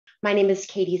My name is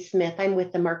Katie Smith. I'm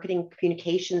with the Marketing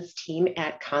Communications team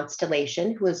at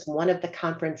Constellation, who is one of the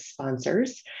conference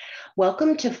sponsors.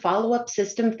 Welcome to Follow-Up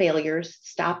System Failures,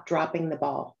 Stop Dropping the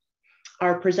Ball.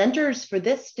 Our presenters for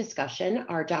this discussion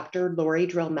are Dr. Laurie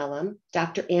Drill-Mellum,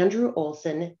 Dr. Andrew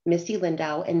Olson, Missy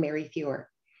Lindow, and Mary Theurer.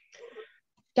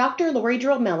 Dr. Laurie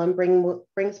Drill-Mellum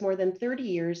brings more than 30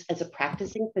 years as a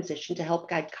practicing physician to help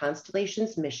guide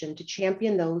Constellation's mission to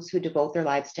champion those who devote their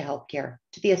lives to healthcare,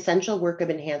 to the essential work of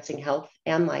enhancing health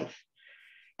and life.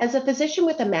 As a physician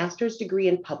with a master's degree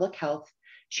in public health,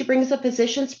 she brings a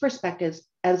physician's perspectives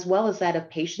as well as that of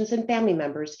patients and family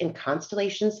members in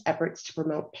Constellation's efforts to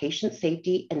promote patient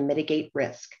safety and mitigate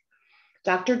risk.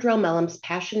 Dr. Drill-Mellum's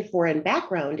passion for and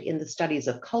background in the studies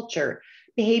of culture,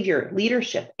 behavior,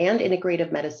 leadership, and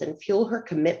integrative medicine fuel her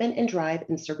commitment and drive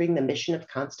in serving the mission of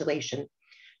Constellation.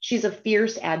 She's a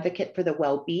fierce advocate for the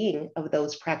well-being of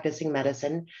those practicing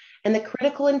medicine and the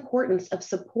critical importance of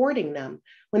supporting them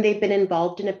when they've been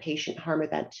involved in a patient harm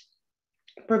event.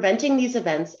 Preventing these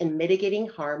events and mitigating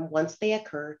harm once they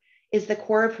occur is the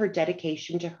core of her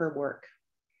dedication to her work.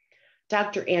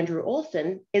 Dr. Andrew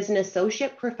Olson is an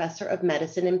associate professor of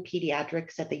medicine and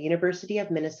pediatrics at the University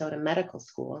of Minnesota Medical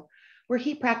School, where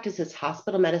he practices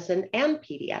hospital medicine and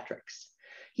pediatrics.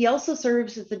 He also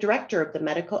serves as the director of the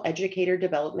Medical Educator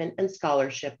Development and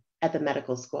Scholarship at the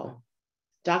medical school.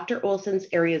 Dr. Olson's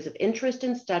areas of interest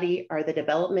and study are the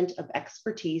development of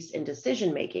expertise in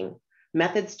decision-making,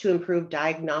 methods to improve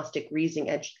diagnostic reasoning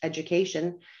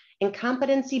education, and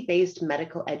competency-based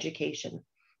medical education.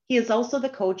 He is also the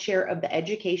co-chair of the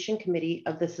Education Committee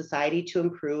of the Society to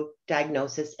Improve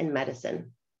Diagnosis in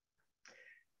Medicine.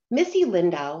 Missy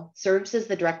Lindow serves as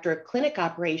the Director of Clinic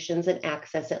Operations and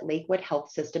Access at Lakewood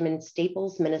Health System in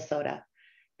Staples, Minnesota.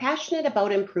 Passionate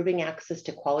about improving access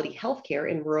to quality healthcare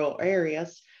in rural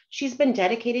areas, she's been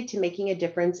dedicated to making a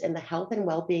difference in the health and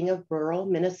well-being of rural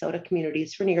Minnesota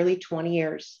communities for nearly 20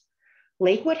 years.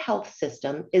 Lakewood Health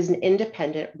System is an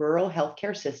independent rural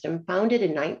healthcare system founded in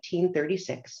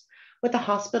 1936 with a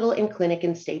hospital and clinic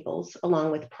in Staples,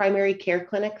 along with primary care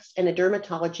clinics and a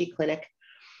dermatology clinic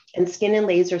and skin and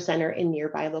laser center in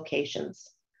nearby locations.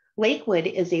 Lakewood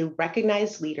is a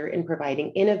recognized leader in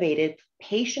providing innovative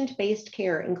patient-based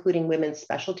care, including women's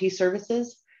specialty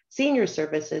services, senior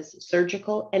services,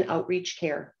 surgical, and outreach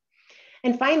care.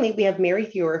 And finally, we have Mary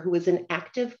Theurer, who is an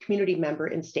active community member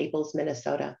in Staples,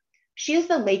 Minnesota. She is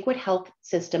the Lakewood Health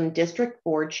System District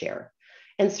Board Chair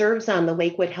and serves on the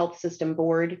Lakewood Health System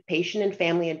Board, Patient and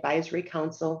Family Advisory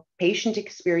Council, Patient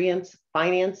Experience,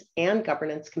 Finance, and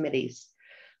Governance Committees.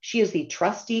 She is the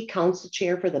Trustee Council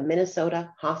Chair for the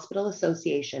Minnesota Hospital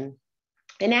Association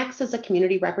and acts as a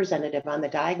community representative on the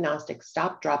Diagnostic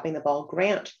Stop Dropping the Ball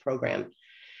grant program.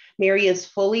 Mary is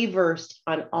fully versed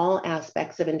on all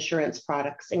aspects of insurance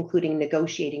products, including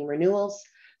negotiating renewals,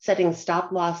 setting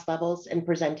stop loss levels, and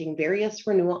presenting various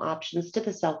renewal options to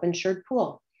the self-insured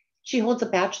pool. She holds a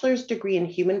bachelor's degree in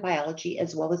human biology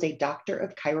as well as a doctor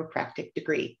of chiropractic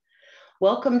degree.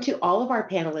 Welcome to all of our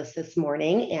panelists this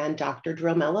morning, and Dr.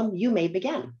 Drill-Mellum, you may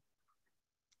begin.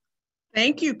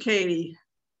 Thank you, Katie.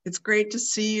 It's great to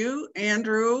see you,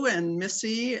 Andrew and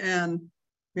Missy and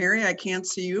Mary. I can't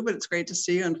see you, but it's great to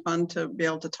see you and fun to be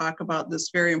able to talk about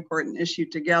this very important issue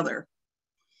together.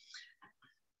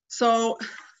 So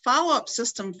follow-up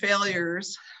system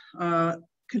failures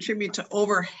contribute to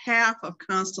over half of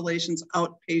Constellation's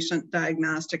outpatient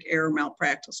diagnostic error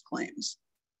malpractice claims.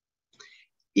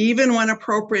 Even when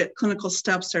appropriate clinical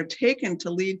steps are taken to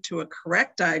lead to a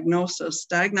correct diagnosis,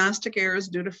 diagnostic errors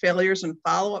due to failures in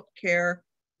follow-up care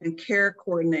and care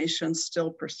coordination still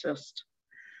persist.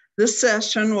 This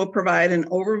session will provide an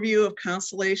overview of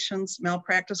Constellation's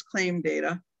malpractice claim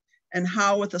data and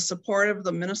how, with the support of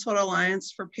the Minnesota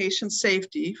Alliance for Patient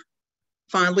Safety,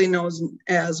 fondly known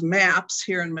as MAPS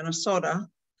here in Minnesota,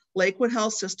 Lakewood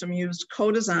Health System used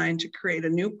co-design to create a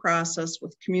new process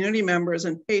with community members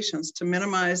and patients to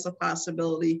minimize the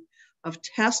possibility of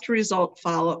test result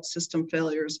follow-up system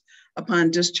failures upon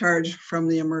discharge from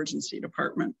the emergency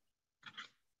department.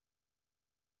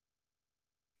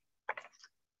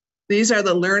 These are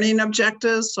the learning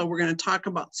objectives. So we're going to talk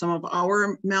about some of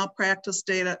our malpractice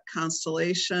data at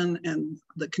Constellation and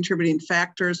the contributing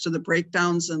factors to the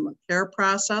breakdowns in the care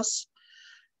process.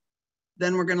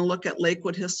 Then we're going to look at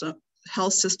Lakewood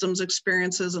Health System's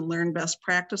experiences and learn best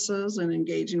practices and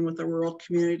engaging with the rural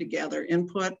community to gather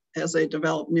input as they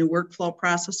develop new workflow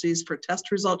processes for test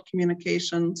result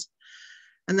communications.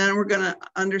 And then we're going to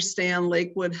understand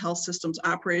Lakewood Health System's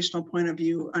operational point of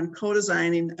view on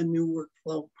co-designing a new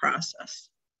workflow process.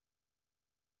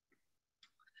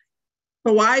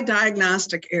 But why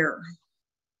diagnostic error?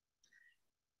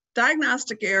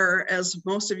 Diagnostic error, as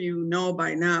most of you know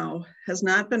by now, has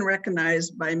not been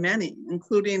recognized by many,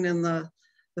 including in the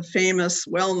famous,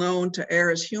 well-known to err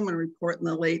as human report in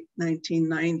the late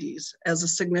 1990s as a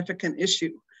significant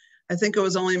issue. I think it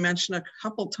was only mentioned a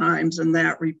couple times in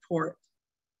that report.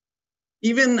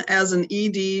 Even as an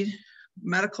ED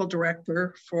medical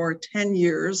director for 10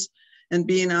 years and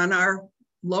being on our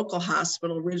local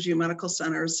hospital, Ridgeview Medical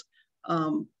Center's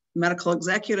medical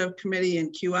executive committee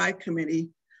and QI committee,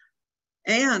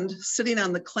 and sitting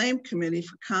on the claim committee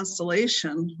for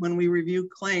Constellation when we review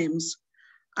claims,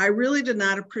 I really did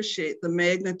not appreciate the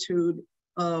magnitude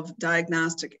of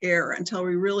diagnostic error until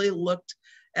we really looked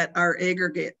at our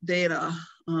aggregate data,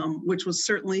 which was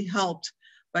certainly helped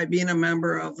by being a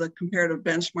member of the comparative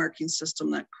benchmarking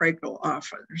system that CRICO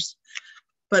offers.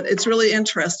 But it's really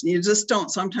interesting. You just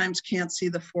sometimes can't see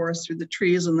the forest through the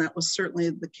trees, and that was certainly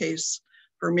the case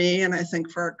for me, and I think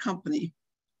for our company.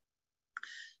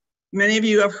 Many of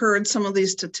you have heard some of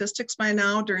these statistics by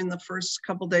now during the first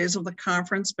couple days of the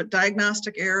conference, but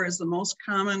diagnostic error is the most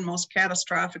common, most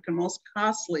catastrophic, and most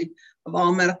costly of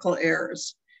all medical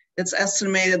errors. It's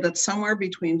estimated that somewhere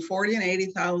between 40 and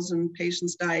 80,000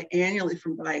 patients die annually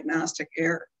from diagnostic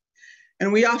error.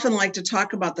 And we often like to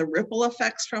talk about the ripple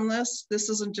effects from this. This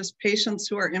isn't just patients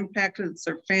who are impacted, it's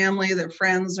their family, their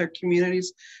friends, their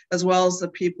communities, as well as the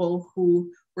people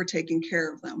who were taking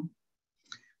care of them.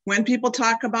 When people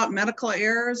talk about medical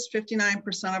errors,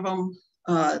 59% of them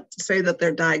say that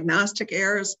they're diagnostic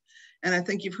errors. And I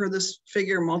think you've heard this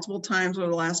figure multiple times over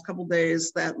the last couple of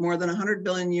days, that more than $100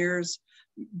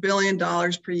 billion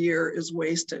per year is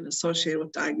wasted associated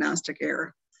with diagnostic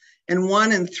error. And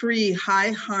 1 in 3 high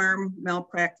harm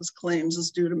malpractice claims is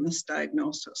due to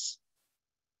misdiagnosis.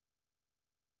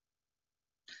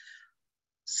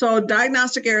 So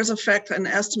diagnostic errors affect an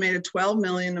estimated 12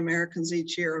 million Americans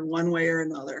each year in one way or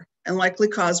another, and likely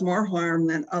cause more harm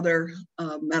than other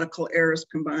medical errors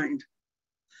combined.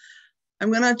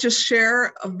 I'm going to just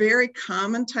share a very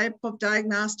common type of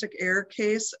diagnostic error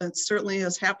case. It certainly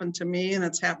has happened to me, and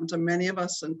it's happened to many of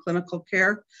us in clinical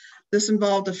care. This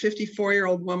involved a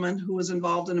 54-year-old woman who was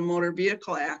involved in a motor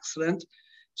vehicle accident.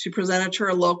 She presented to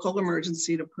her local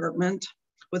emergency department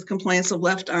with complaints of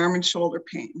left arm and shoulder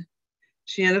pain.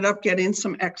 She ended up getting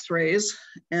some x-rays,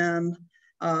 and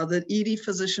the ED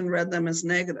physician read them as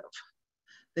negative.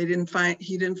 He didn't find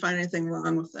anything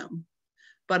wrong with them.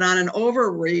 But on an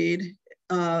overread,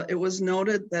 it was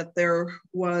noted that there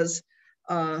was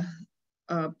a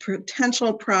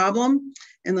potential problem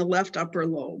in the left upper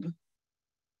lobe.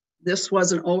 This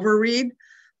was an overread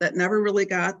that never really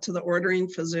got to the ordering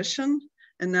physician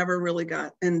and never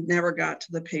got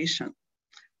to the patient.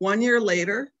 1 year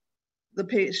later, the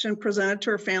patient presented to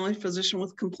her family physician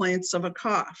with complaints of a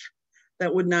cough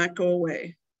that would not go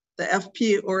away. The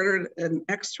FP ordered an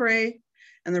x-ray,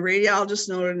 and the radiologist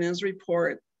noted in his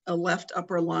report a left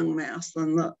upper lung mass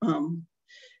and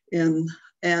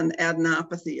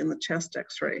adenopathy in the chest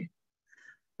x-ray.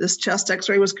 This chest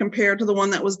x-ray was compared to the one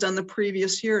that was done the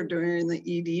previous year during the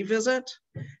ED visit,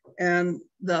 and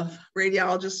the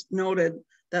radiologist noted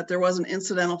that there was an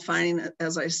incidental finding,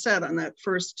 as I said, on that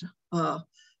first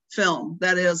film.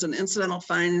 That is, an incidental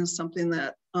finding is something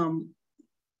that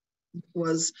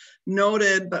was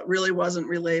noted but really wasn't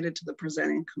related to the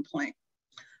presenting complaint.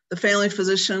 The family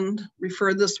physician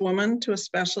referred this woman to a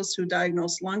specialist who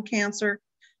diagnosed lung cancer.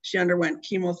 She underwent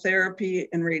chemotherapy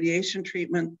and radiation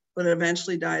treatment, but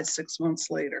eventually died 6 months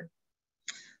later.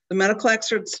 The medical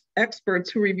experts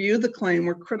who reviewed the claim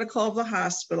were critical of the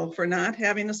hospital for not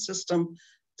having a system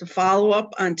to follow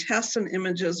up on tests and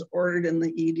images ordered in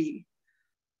the ED.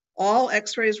 All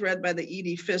x-rays read by the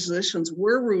ED physicians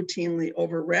were routinely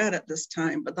overread at this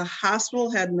time, but the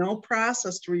hospital had no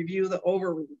process to review the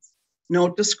overreads,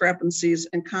 note discrepancies,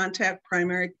 and contact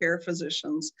primary care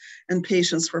physicians and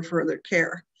patients for further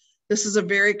care. This is a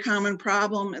very common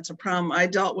problem. It's a problem I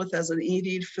dealt with as an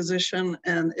ED physician,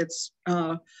 and it's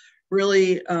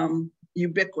really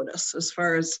ubiquitous as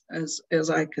far as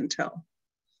I can tell.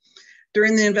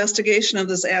 During the investigation of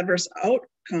this adverse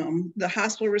outcome, the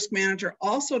hospital risk manager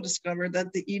also discovered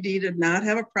that the ED did not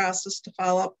have a process to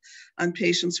follow up on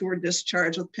patients who were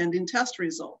discharged with pending test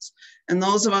results. And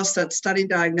those of us that study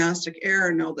diagnostic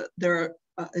error know that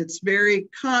it's very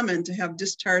common to have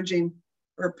discharging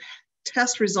or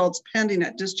test results pending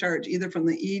at discharge, either from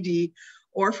the ED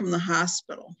or from the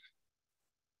hospital.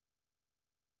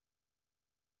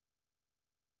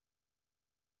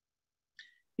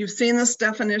 You've seen this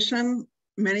definition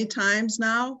many times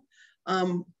now.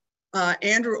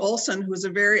 Andrew Olson, who's a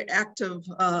very active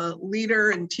leader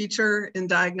and teacher in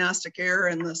diagnostic error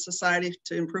in the Society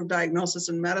to Improve Diagnosis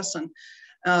in Medicine,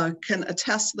 can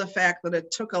attest to the fact that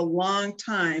it took a long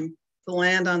time to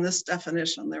land on this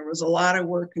definition. There was a lot of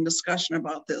work and discussion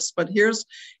about this, but here's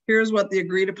what the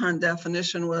agreed upon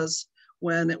definition was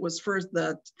when it was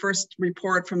the first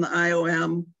report from the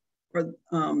IOM, or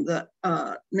the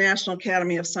National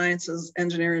Academy of Sciences,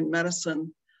 Engineering, and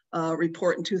Medicine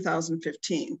report in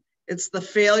 2015. It's the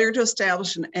failure to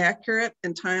establish an accurate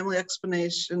and timely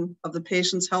explanation of the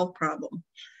patient's health problem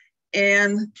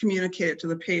and communicate it to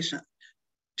the patient.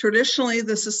 Traditionally,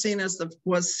 this is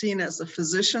was seen as the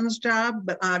physician's job,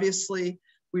 but obviously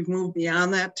we've moved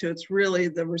beyond that to it's really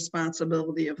the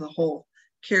responsibility of the whole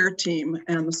care team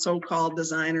and the so-called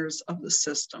designers of the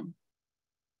system.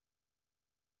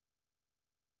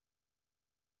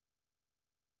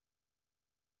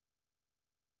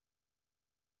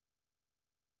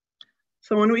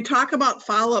 So when we talk about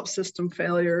follow-up system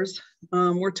failures,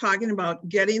 we're talking about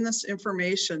getting this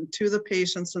information to the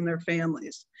patients and their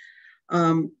families.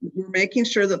 We're making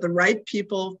sure that the right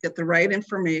people get the right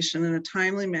information in a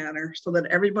timely manner so that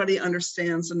everybody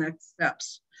understands the next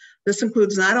steps. This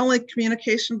includes not only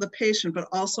communication to the patient, but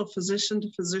also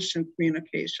physician-to-physician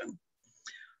communication.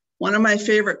 One of my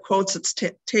favorite quotes that's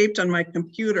taped on my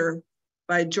computer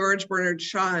by George Bernard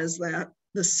Shaw is that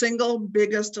the single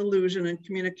biggest illusion in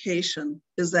communication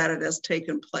is that it has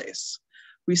taken place.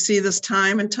 We see this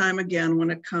time and time again when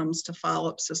it comes to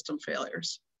follow-up system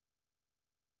failures.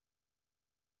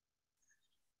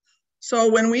 So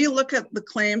when we look at the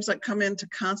claims that come into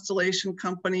Constellation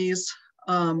companies,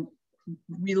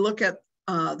 we look at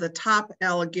the top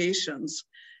allegations,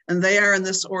 and they are in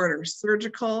this order: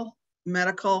 surgical,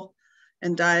 medical,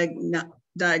 and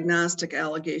diagnostic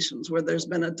allegations, where there's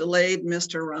been a delayed,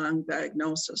 missed, or wrong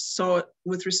diagnosis. So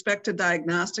with respect to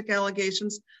diagnostic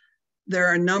allegations, there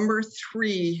are number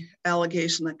 3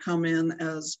 allegations that come in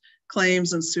as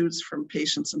claims and suits from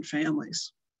patients and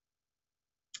families.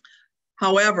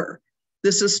 However,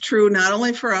 this is true not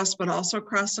only for us, but also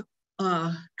across the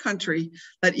country,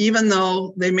 that even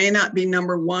though they may not be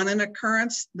number 1 in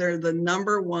occurrence, they're the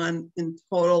number 1 in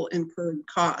total incurred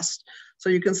cost. So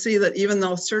you can see that even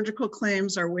though surgical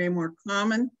claims are way more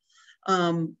common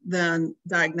than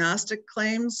diagnostic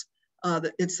claims,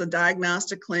 it's the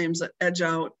diagnostic claims that edge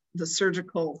out the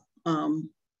surgical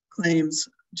claims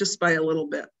just by a little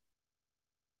bit.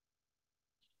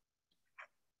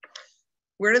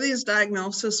 Where do these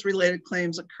diagnosis-related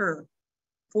claims occur?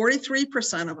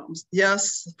 43% of them,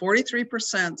 yes,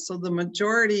 43%. So the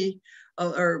majority,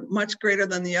 or much greater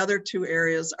than the other 2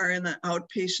 areas, are in the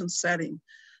outpatient setting.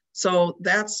 So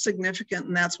that's significant,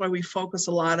 and that's why we focus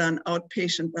a lot on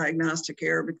outpatient diagnostic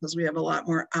error, because we have a lot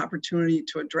more opportunity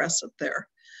to address it there.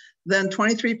 Then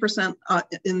 23%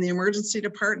 in the emergency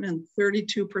department and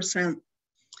 32%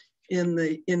 in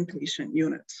the inpatient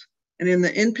units. And in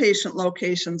the inpatient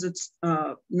locations, it's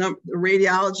the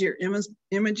radiology or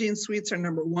imaging suites are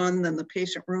number 1, then the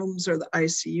patient rooms or the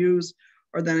ICUs,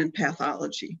 or then in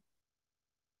pathology.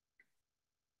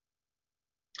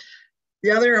 The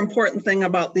other important thing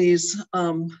about these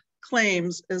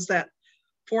claims is that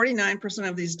 49%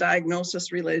 of these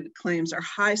diagnosis-related claims are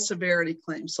high severity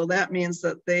claims. So that means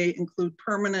that they include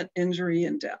permanent injury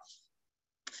and death.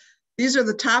 These are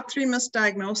the top 3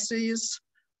 misdiagnoses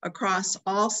across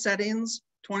all settings: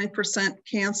 20%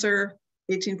 cancer,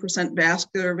 18%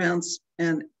 vascular events,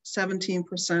 and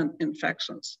 17%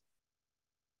 infections.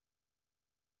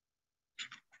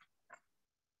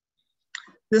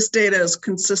 This data is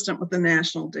consistent with the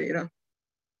national data.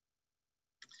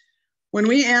 When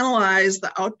we analyze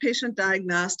the outpatient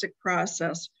diagnostic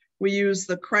process, we use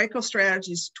the CRICO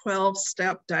Strategy's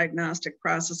 12-step diagnostic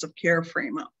process of care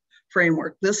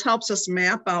framework. This helps us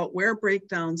map out where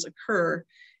breakdowns occur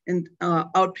in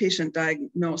outpatient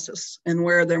diagnosis and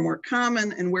where they're more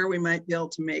common and where we might be able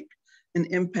to make an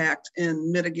impact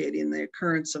in mitigating the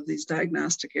occurrence of these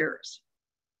diagnostic errors.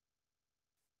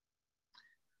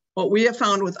 What we have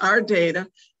found with our data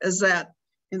is that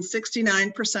in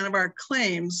 69% of our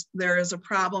claims, there is a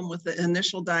problem with the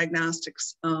initial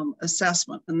diagnostics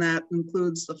assessment, and that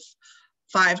includes the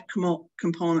 5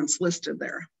 components listed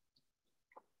there.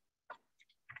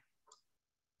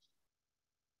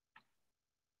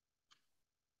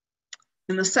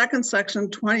 In the second section,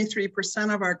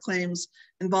 23% of our claims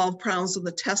involve problems with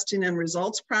the testing and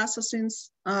results processing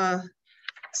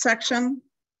section.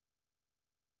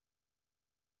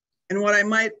 And what I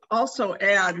might also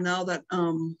add, now that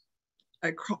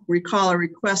I recall a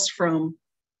request from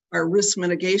our risk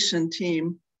mitigation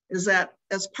team, is that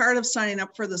as part of signing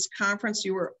up for this conference,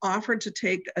 you were offered to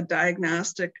take a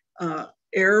diagnostic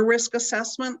error risk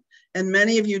assessment, and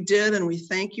many of you did, and we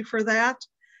thank you for that.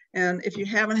 And if you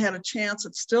haven't had a chance,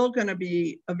 it's still going to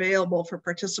be available for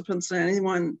participants and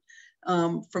anyone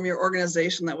from your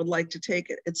organization that would like to take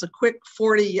it. It's a quick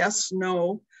 40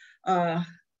 yes/no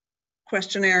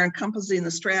questionnaire encompassing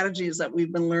the strategies that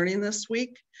we've been learning this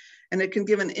week. And it can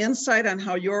give an insight on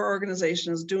how your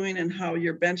organization is doing and how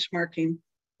you're benchmarking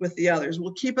with the others.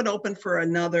 We'll keep it open for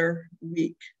another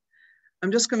week.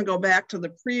 I'm just going to go back to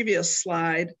the previous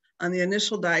slide on the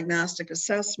initial diagnostic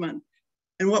assessment.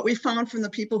 And what we found from the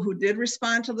people who did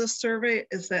respond to this survey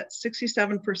is that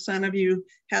 67% of you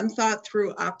hadn't thought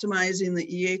through optimizing the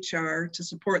EHR to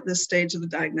support this stage of the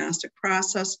diagnostic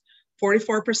process.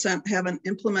 44% haven't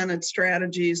implemented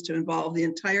strategies to involve the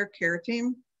entire care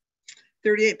team.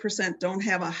 38% don't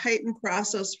have a heightened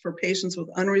process for patients with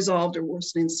unresolved or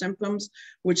worsening symptoms,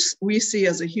 which we see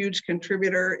as a huge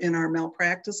contributor in our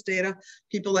malpractice data.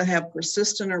 People that have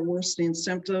persistent or worsening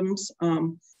symptoms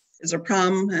is a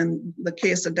problem. And the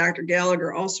case that Dr.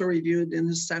 Gallagher also reviewed in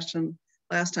his session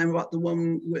last time about the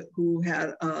woman who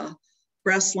had a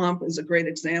breast lump is a great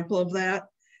example of that.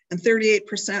 And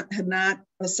 38% had not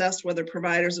assessed whether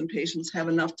providers and patients have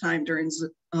enough time during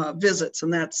visits,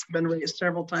 and that's been raised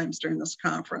several times during this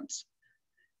conference.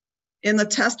 In the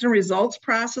test and results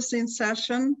processing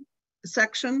section,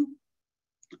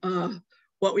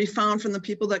 what we found from the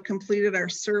people that completed our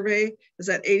survey is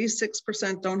that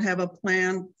 86% don't have a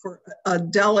plan for a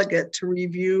delegate to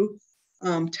review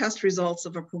test results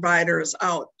if a provider is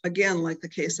out. Again, like the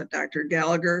case that Dr.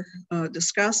 Gallagher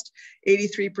discussed,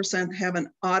 83% haven't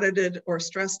audited or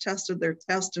stress tested their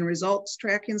test and results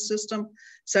tracking system.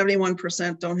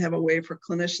 71% don't have a way for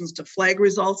clinicians to flag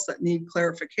results that need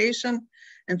clarification.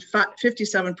 And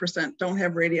 57% don't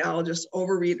have radiologists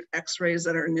overread x-rays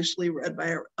that are initially read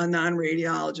by a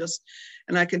non-radiologist.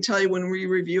 And I can tell you when we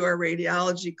review our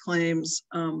radiology claims,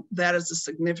 that is a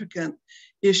significant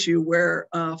issue where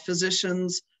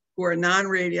physicians who are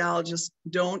non-radiologists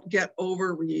don't get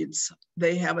overreads.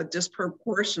 They have a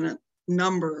disproportionate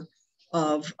number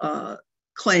of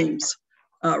claims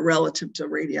relative to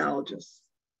radiologists.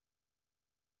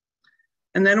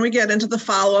 And then we get into the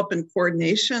follow-up and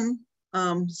coordination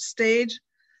stage.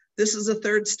 This is the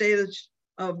third stage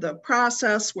of the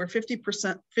process where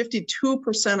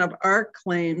 52% of our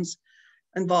claims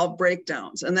involve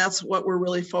breakdowns. And that's what we're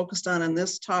really focused on in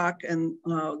this talk and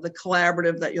the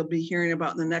collaborative that you'll be hearing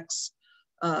about in the next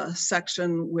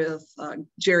section with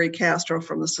Jerry Castro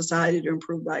from the Society to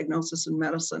Improve Diagnosis in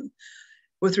Medicine.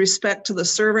 With respect to the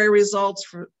survey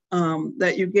results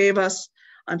that you gave us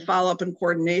on follow-up and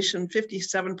coordination,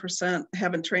 57%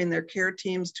 haven't trained their care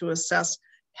teams to assess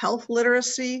health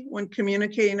literacy when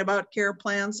communicating about care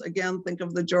plans. Again, think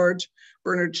of the George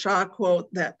Bernard Shaw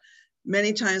quote that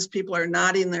many times people are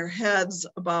nodding their heads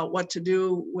about what to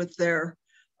do with their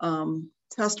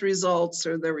test results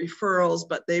or their referrals,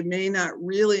 but they may not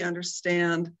really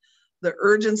understand the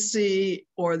urgency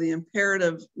or the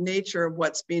imperative nature of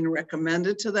what's being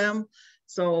recommended to them.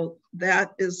 So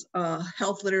that is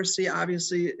health literacy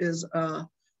obviously is a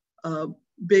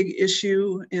big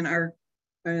issue in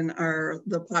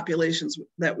the populations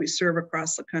that we serve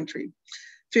across the country.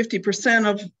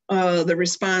 50% of the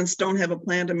response don't have a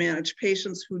plan to manage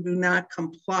patients who do not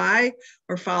comply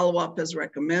or follow up as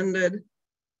recommended.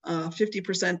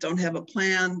 50% don't have a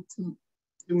plan to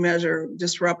measure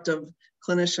disruptive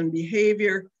clinician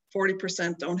behavior.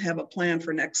 40% don't have a plan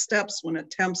for next steps when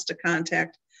attempts to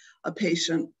contact a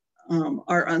patient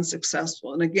are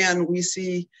unsuccessful. And again, we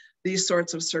see these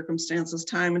sorts of circumstances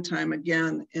time and time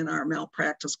again in our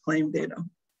malpractice claim data.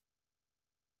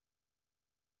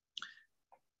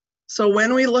 So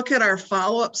when we look at our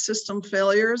follow-up system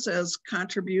failures as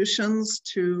contributions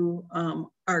to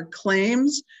our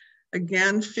claims,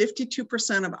 again,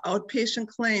 52% of outpatient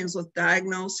claims with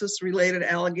diagnosis-related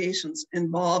allegations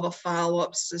involve a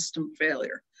follow-up system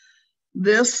failure.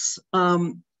 This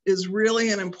is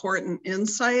really an important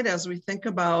insight as we think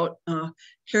about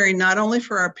caring not only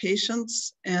for our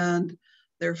patients and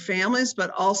their families, but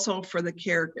also for the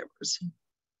caregivers.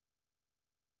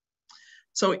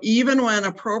 So even when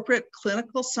appropriate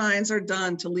clinical signs are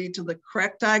done to lead to the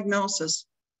correct diagnosis,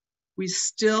 we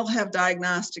still have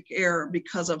diagnostic error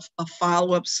because of a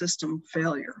follow-up system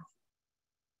failure.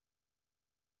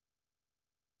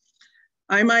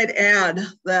 I might add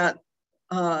that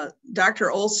Dr.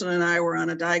 Olson and I were on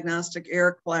a diagnostic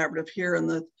error collaborative here in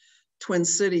the Twin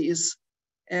Cities.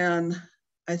 And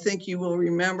I think you will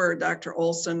remember Dr.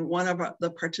 Olson, one of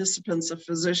the participants, a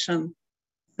physician,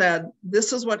 said,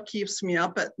 "This is what keeps me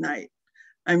up at night.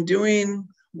 I'm doing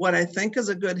what I think is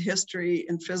a good history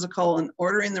in physical and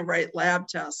ordering the right lab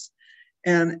tests.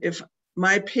 And if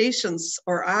my patients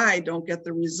or I don't get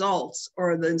the results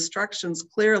or the instructions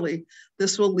clearly,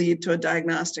 this will lead to a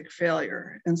diagnostic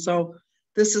failure. And so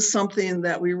this is something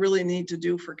that we really need to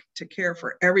do to care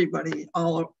for everybody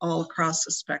all across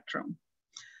the spectrum.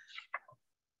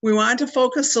 We want to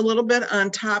focus a little bit on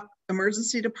top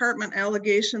emergency department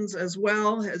allegations as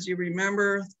well. As you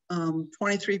remember,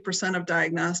 23% of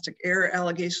diagnostic error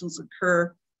allegations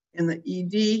occur in the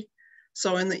ED.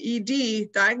 So in the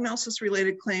ED,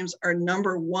 diagnosis-related claims are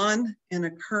 #1 in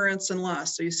occurrence and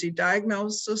loss. So you see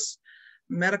diagnosis,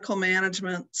 medical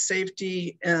management,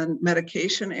 safety, and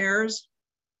medication errors.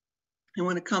 And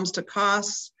when it comes to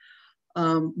costs,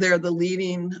 they're the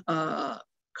leading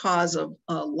cause of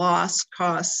loss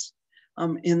costs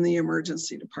in the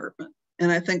emergency department.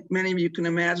 And I think many of you can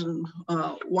imagine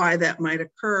why that might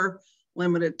occur.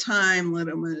 Limited time,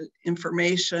 limited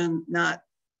information, not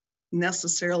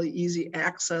necessarily easy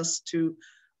access to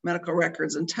medical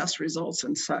records and test results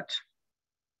and such.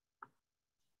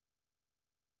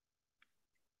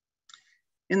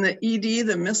 In the ED,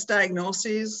 the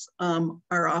misdiagnoses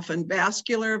are often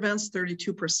vascular events,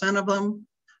 32% of them,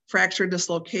 fracture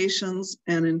dislocations,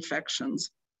 and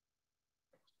infections.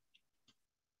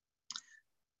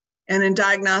 And in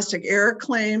diagnostic error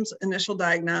claims, initial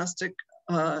diagnostic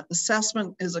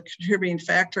assessment is a contributing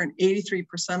factor in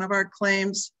 83% of our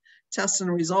claims, test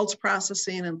and results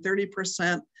processing in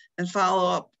 30%, and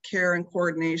follow-up care and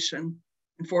coordination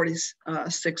in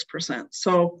 46%.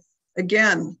 So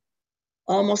again,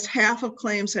 almost half of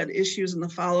claims had issues in the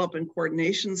follow-up and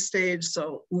coordination stage.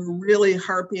 So we're really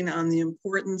harping on the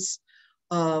importance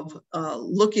of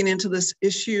looking into this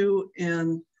issue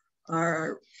in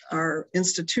our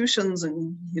institutions,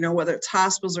 and whether it's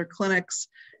hospitals or clinics,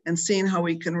 and seeing how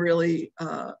we can really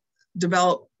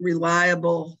develop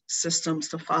reliable systems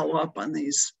to follow up on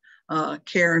these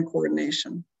care and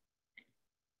coordination.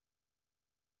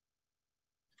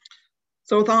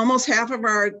 So with almost half of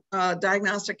our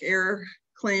diagnostic error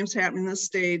claims happening this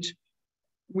stage,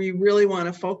 we really want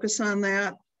to focus on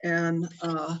that. And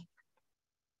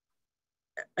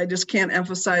I just can't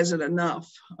emphasize it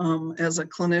enough as a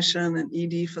clinician and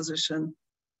ED physician,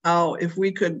 how if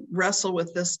we could wrestle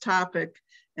with this topic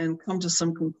and come to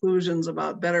some conclusions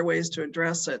about better ways to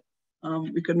address it,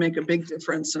 we could make a big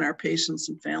difference in our patients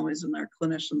and families and our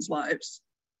clinicians' lives.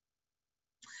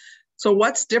 So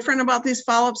what's different about these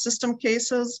follow-up system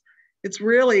cases? It's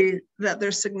really that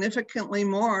there's significantly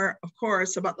more, of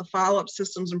course, about the follow-up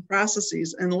systems and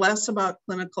processes and less about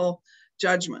clinical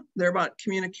judgment. They're about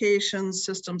communications,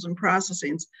 systems, and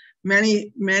processings,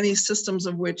 many systems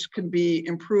of which can be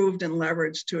improved and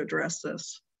leveraged to address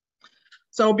this.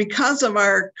 So because of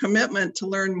our commitment to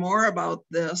learn more about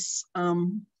this,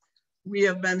 we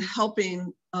have been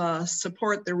helping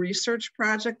support the research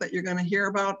project that you're going to hear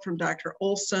about from Dr.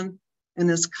 Olson and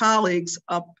his colleagues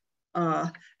up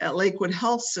at Lakewood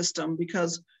Health System,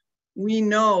 because we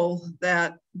know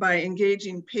that by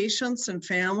engaging patients and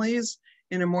families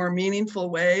in a more meaningful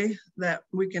way, that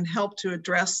we can help to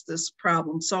address this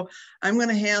problem. So I'm going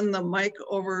to hand the mic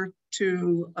over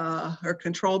to, or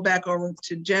control back over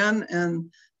to Jen,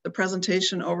 and the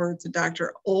presentation over to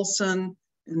Dr. Olson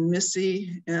and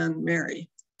Missy and Mary.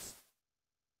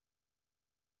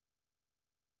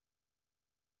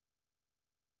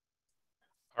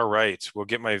 All right, we'll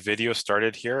get my video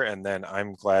started here, and then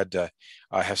I'm glad to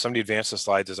have somebody advance the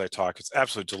slides as I talk. It's an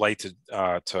absolute delight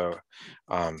to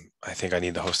I think I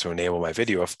need the host to enable my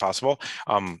video if possible.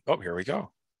 Oh, here we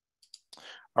go.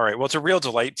 All right, well, it's a real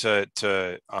delight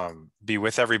to be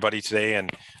with everybody today. And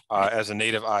as a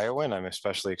native Iowan, I'm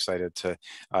especially excited to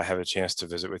have a chance to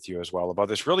visit with you as well about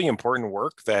this really important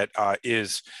work that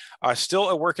is still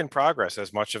a work in progress,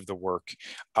 as much of the work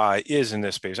is in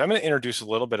this space. I'm going to introduce a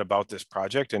little bit about this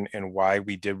project and why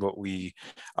we did what we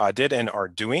did and are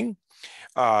doing.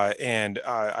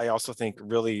 I also think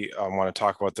really want to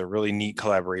talk about the really neat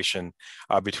collaboration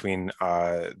between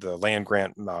the land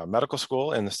grant medical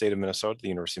school in the state of Minnesota, the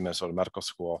University of Minnesota Medical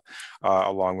School,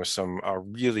 along with some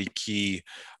really key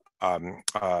other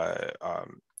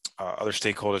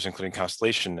stakeholders, including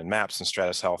Constellation and MAPS and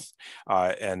Stratus Health,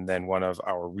 and then one of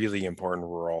our really important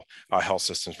rural health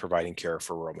systems providing care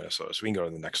for rural Minnesota. So we can go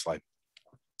to the next slide.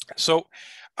 So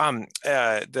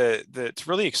It's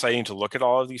really exciting to look at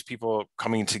all of these people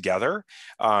coming together.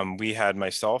 We had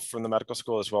myself from the medical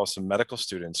school, as well as some medical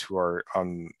students who are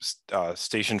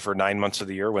stationed for 9 months of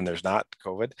the year when there's not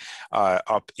COVID,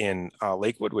 up in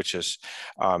Lakewood, which is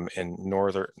in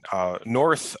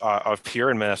north of here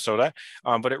in Minnesota.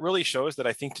 But it really shows that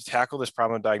I think to tackle this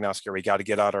problem of diagnostic care, we got to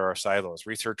get out of our silos.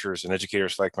 Researchers and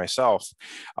educators like myself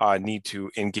need to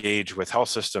engage with health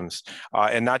systems,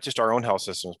 and not just our own health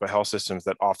systems, but health systems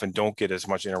that often don't get as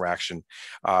much interaction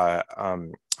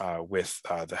with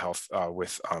the health,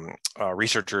 with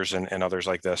researchers and others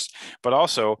like this, but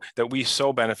also that we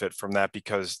so benefit from that,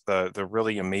 because the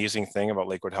really amazing thing about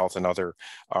Lakewood Health and other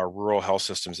rural health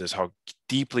systems is how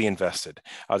deeply invested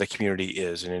the community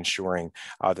is in ensuring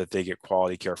that they get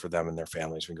quality care for them and their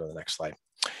families. We can go to the next slide.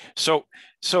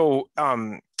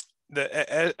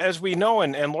 As we know,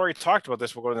 and Laurie talked about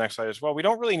this, we'll go to the next slide as well. We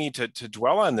don't really need to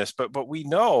dwell on this, but we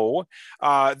know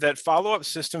that follow-up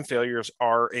system failures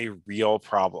are a real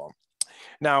problem.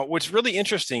 Now, what's really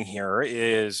interesting here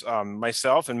is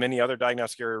myself and many other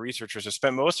diagnostic area researchers have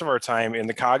spent most of our time in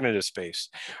the cognitive space.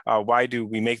 Why do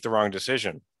we make the wrong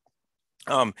decision?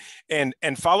 And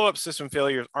follow-up system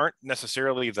failures aren't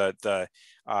necessarily the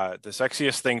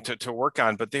sexiest thing to work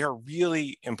on, but they are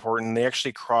really important. They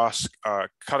actually cut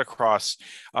across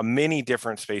many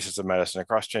different spaces of medicine,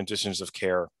 across transitions of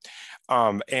care.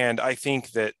 And I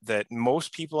think that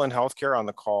most people in healthcare on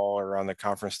the call or on the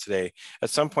conference today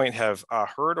at some point have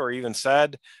heard or even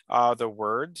said the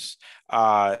words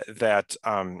that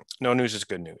no news is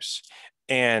good news.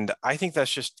 And I think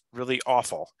that's just really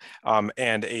awful,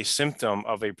 and a symptom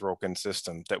of a broken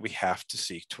system that we have to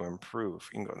seek to improve.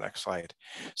 You can go to the next slide.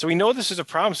 So we know this is a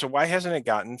problem, so why hasn't it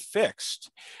gotten fixed?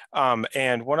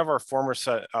 And one of our former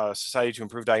Society to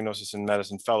Improve Diagnosis in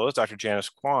Medicine fellows, Dr. Janice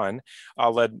Kwan,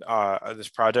 led this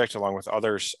project along with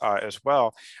others as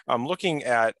well, looking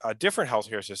at a different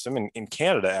healthcare system in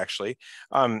Canada, actually,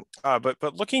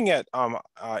 but looking at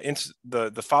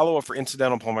the follow-up for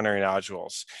incidental pulmonary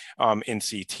nodules in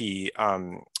CT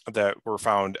that were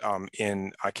found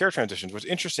in care transitions. What's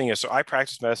interesting is, so I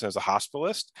practice medicine as a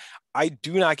hospitalist. I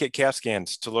do not get CAT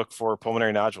scans to look for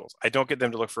pulmonary nodules. I don't get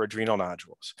them to look for adrenal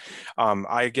nodules.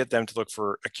 I get them to look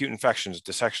for acute infections,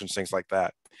 dissections, things like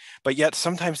that. But yet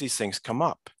sometimes these things come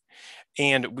up.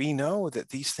 And we know that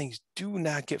these things do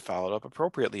not get followed up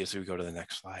appropriately as we go to the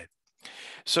next slide.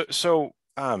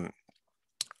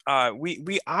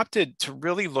 We opted to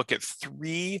really look at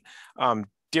three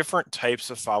different types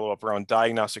of follow-up around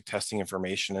diagnostic testing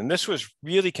information. And this was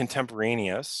really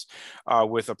contemporaneous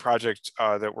with a project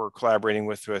that we're collaborating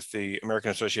with the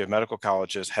American Association of Medical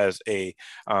Colleges, has a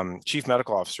chief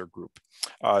medical officer group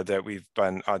that we've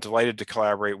been delighted to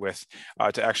collaborate with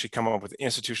to actually come up with an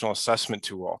institutional assessment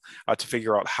tool to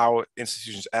figure out how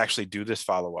institutions actually do this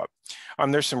follow-up.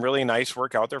 There's some really nice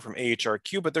work out there from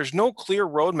AHRQ, but there's no clear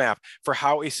roadmap for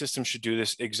how a system should do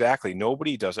this exactly.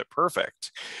 Nobody does it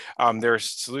perfect.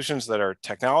 There's solutions that are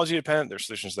technology dependent, there's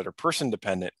solutions that are person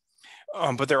dependent,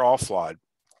 but they're all flawed.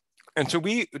 And so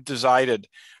we decided,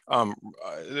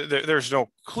 there's no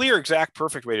clear, exact,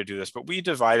 perfect way to do this, but we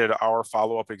divided our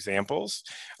follow-up examples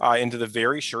into the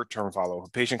very short-term follow-up.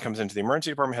 A patient comes into the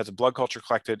emergency department, has a blood culture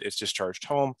collected, is discharged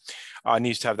home,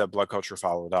 needs to have that blood culture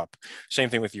followed up. Same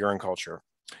thing with urine culture.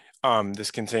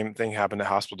 Same thing happened at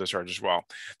hospital discharge as well.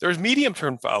 There's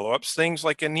medium-term follow-ups, things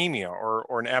like anemia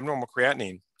or an abnormal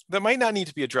creatinine that might not need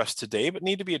to be addressed today, but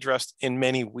need to be addressed in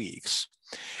many weeks.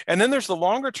 And then there's the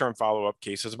longer term follow-up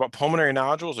cases about pulmonary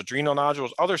nodules, adrenal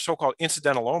nodules, other so-called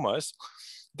incidentalomas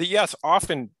that, yes,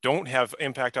 often don't have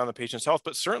impact on the patient's health,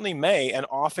 but certainly may and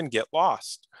often get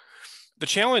lost. The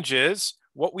challenge is,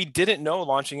 what we didn't know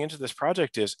launching into this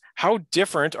project is how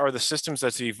different are the systems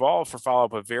that's evolved for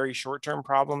follow-up of very short-term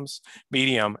problems,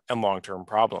 medium, and long-term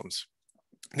problems.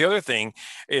 The other thing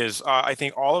is, I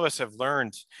think all of us have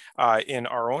learned in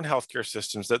our own healthcare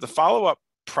systems that the follow-up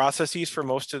processes for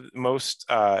often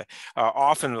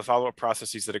the follow-up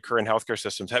processes that occur in healthcare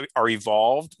systems are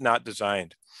evolved, not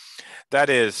designed. That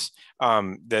is,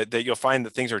 that you'll find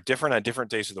that things are different on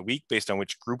different days of the week based on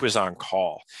which group is on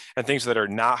call, and things that are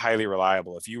not highly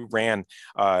reliable. If you ran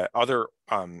other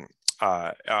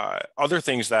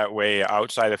things that way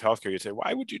outside of healthcare, you'd say,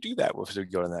 why would you do that? We'll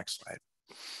go to the next slide.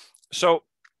 So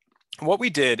what we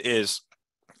did is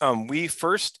we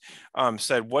first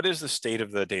said, what is the state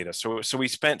of the data? So we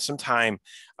spent some time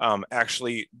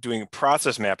actually doing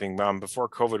process mapping. Before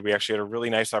COVID, we actually had a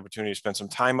really nice opportunity to spend some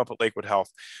time up at Lakewood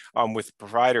Health with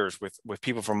providers, with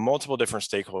people from multiple different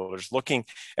stakeholders, looking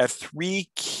at three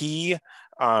key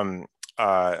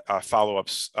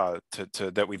follow-ups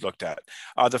that we looked at.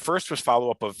 The first was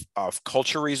follow-up of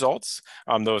culture results.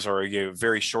 Those are a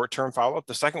very short-term follow-up.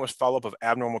 The second was follow-up of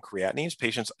abnormal creatinines,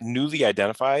 patients newly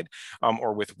identified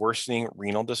or with worsening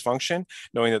renal dysfunction,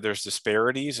 knowing that there's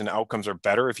disparities and outcomes are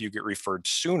better if you get referred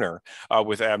sooner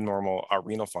with abnormal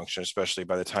renal function, especially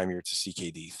by the time you're to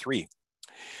CKD3.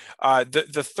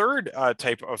 The third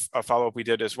type of follow-up we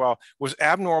did as well was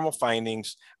abnormal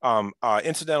findings,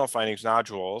 incidental findings,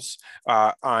 nodules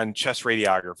on chest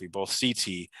radiography, both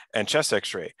CT and chest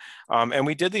X-ray. And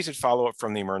we did these at follow-up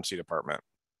from the emergency department.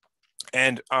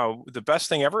 And the best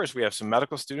thing ever is we have some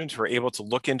medical students who are able to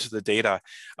look into the data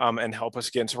and help us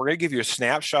get. So we're going to give you a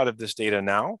snapshot of this data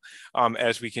now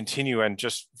as we continue. And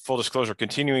just full disclosure,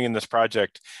 continuing in this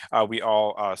project, we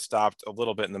all stopped a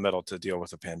little bit in the middle to deal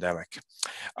with the pandemic.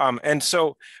 And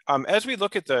so as we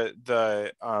look at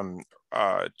the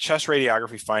chest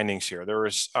radiography findings here, there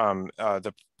was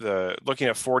looking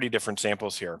at 40 different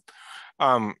samples here.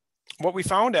 What we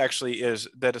found actually is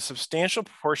that a substantial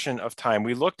proportion of time,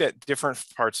 we looked at different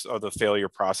parts of the failure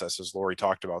process, as Laurie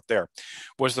talked about there.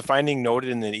 Was the finding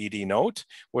noted in the ED note?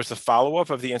 Was the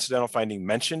follow-up of the incidental finding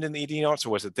mentioned in the ED note?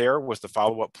 So was it there? Was the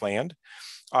follow-up planned?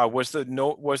 Was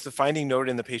the finding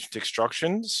noted in the patient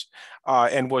instructions?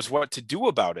 And was what to do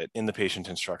about it in the patient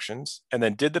instructions? And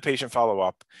then did the patient follow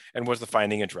up? And was the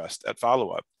finding addressed at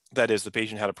follow-up? That is, the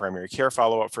patient had a primary care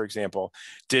follow-up, for example.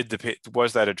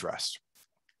 Was that addressed?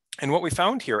 And what we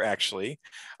found here actually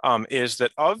is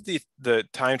that of the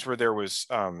times where there was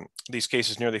these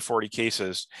cases, nearly 40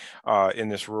 cases in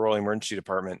this rural emergency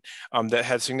department that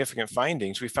had significant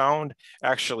findings, we found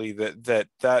actually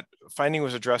that finding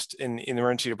was addressed in the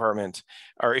emergency department,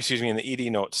 or excuse me, in the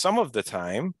ED note some of the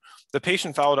time. The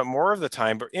patient followed up more of the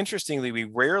time, but interestingly, we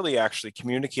rarely actually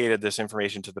communicated this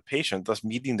information to the patient, thus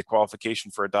meeting the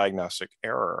qualification for a diagnostic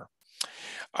error.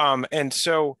 And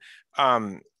so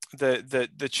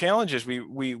the challenge is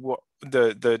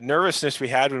the nervousness we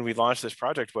had when we launched this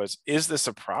project was, is this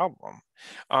a problem?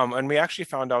 And we actually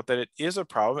found out that it is a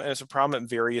problem, and it's a problem at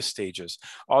various stages,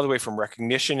 all the way from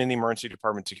recognition in the emergency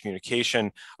department to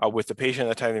communication with the patient at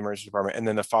the time of the emergency department, and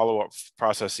then the follow-up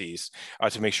processes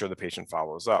to make sure the patient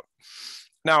follows up.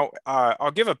 Now, I'll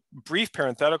give a brief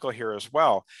parenthetical here as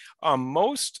well.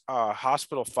 Most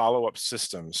hospital follow-up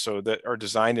systems, so that are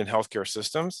designed in healthcare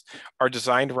systems, are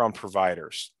designed around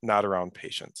providers, not around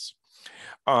patients.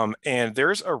 And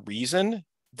there's a reason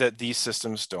that these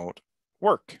systems don't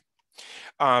work.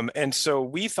 And so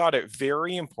we thought it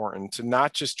very important to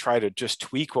not just try to just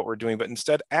tweak what we're doing, but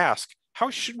instead ask, how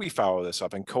should we follow this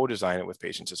up and co-design it with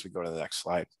patients as we go to the next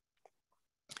slide.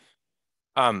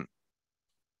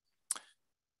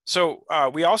 So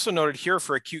we also noted here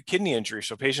for acute kidney injury,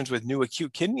 so patients with new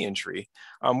acute kidney injury,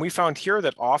 we found here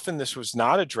that often this was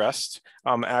not addressed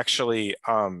actually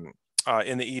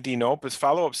in the ED note, but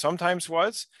follow-up sometimes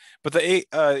was, but the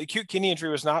acute kidney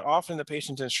injury was not often in the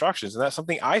patient's instructions, and that's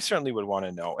something I certainly would want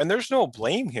to know. And there's no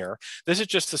blame here. This is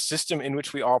just the system in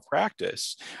which we all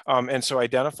practice. And so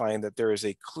identifying that there is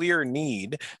a clear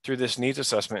need through this needs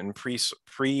assessment and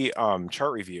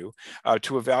pre-chart review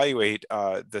to evaluate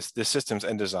the systems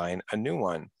and design a new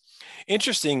one.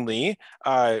 Interestingly,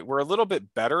 we're a little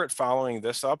bit better at following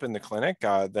this up in the clinic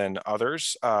than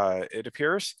others, it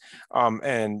appears.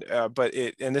 And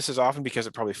this is often because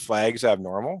it probably flags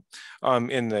abnormal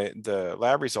in the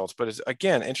lab results. But it's,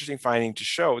 again, interesting finding to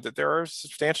show that there are a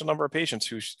substantial number of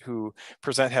patients who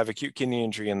have acute kidney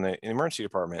injury in the emergency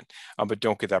department, but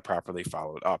don't get that properly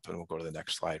followed up. And we'll go to the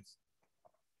next slide.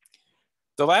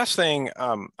 The last thing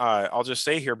I'll just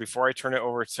say here before I turn it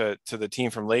over to the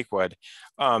team from Lakewood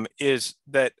is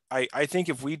that I think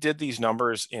if we did these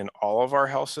numbers in all of our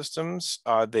health systems,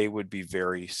 they would be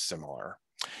very similar.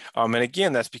 And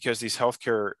again, that's because these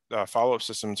healthcare follow-up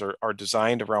systems are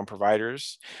designed around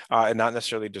providers and not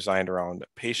necessarily designed around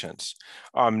patients,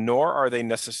 nor are they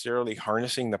necessarily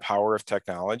harnessing the power of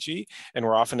technology. And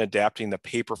we're often adapting the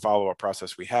paper follow-up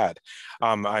process we had.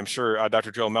 I'm sure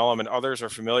Dr. Drill-Mellum and others are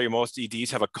familiar. Most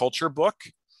EDs have a culture book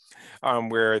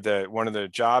where one of the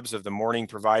jobs of the morning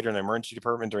provider in the emergency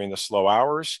department during the slow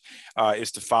hours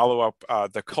is to follow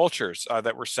up the cultures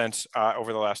that were sent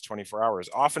over the last 24 hours,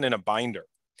 often in a binder.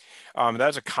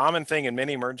 That's a common thing in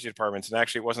many emergency departments, and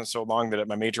actually it wasn't so long that at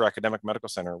my major academic medical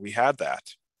center we had that.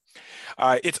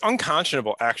 It's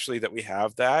unconscionable, actually, that we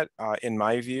have that, in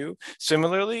my view.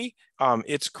 Similarly,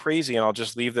 it's crazy, and I'll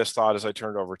just leave this thought as I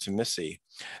turn it over to Missy,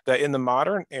 that in the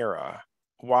modern era,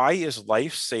 why is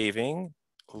life-saving,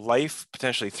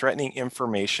 life-potentially threatening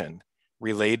information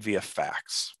relayed via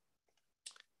fax?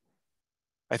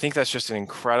 I think that's just an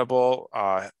incredible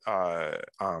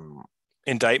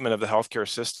indictment of the healthcare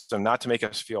system, not to make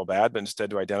us feel bad, but instead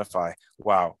to identify,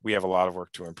 wow, we have a lot of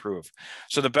work to improve.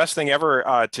 So the best thing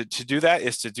ever to do that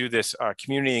is to do this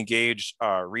community engaged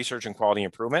research and quality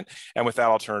improvement. And with that,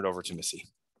 I'll turn it over to Missy.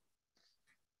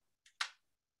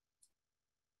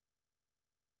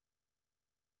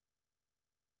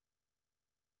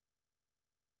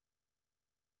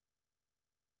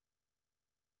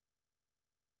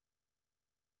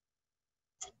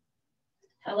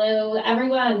 Hello,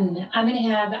 everyone. I'm going to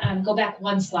have go back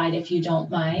one slide if you don't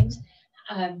mind.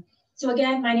 So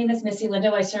again, my name is Missy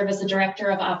Lindow. I serve as the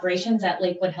Director of Operations at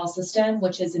Lakewood Health System,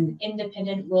 which is an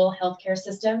independent rural healthcare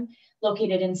system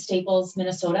located in Staples,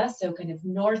 Minnesota, so kind of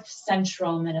north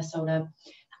central Minnesota.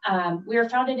 We were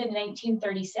founded in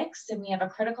 1936, and we have a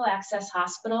critical access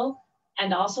hospital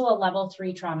and also a level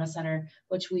 3 trauma center,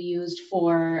 which we used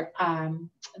for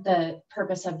the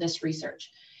purpose of this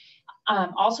research.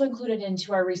 Also included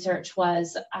into our research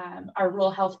was our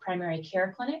rural health primary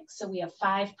care clinics. So we have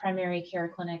 5 primary care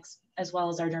clinics, as well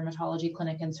as our dermatology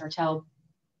clinic in Sartell.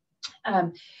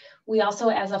 We also,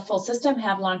 as a full system,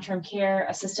 have long-term care,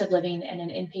 assisted living, and an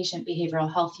inpatient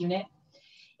behavioral health unit.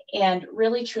 And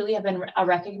really, truly have been a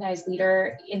recognized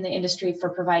leader in the industry for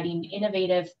providing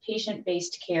innovative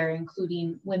patient-based care,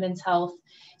 including women's health,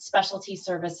 specialty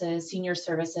services, senior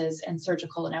services, and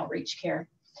surgical and outreach care.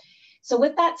 So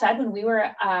with that said, when we were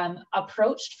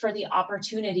approached for the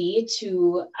opportunity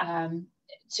to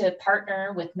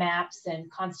partner with MAPS and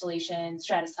Constellation,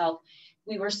 Stratus Health,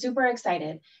 we were super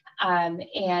excited.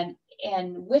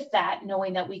 And with that,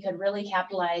 knowing that we could really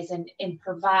capitalize and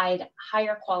provide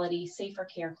higher quality, safer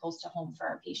care close to home for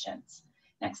our patients.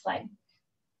 Next slide.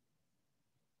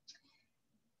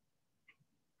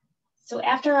 So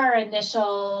after our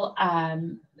initial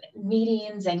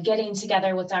meetings and getting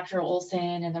together with Dr.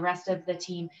 Olson and the rest of the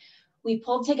team, we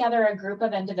pulled together a group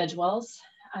of individuals,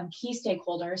 key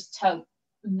stakeholders, to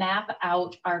map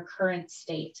out our current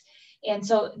state. And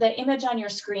so the image on your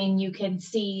screen, you can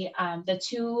see the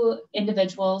 2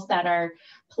 individuals that are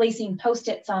placing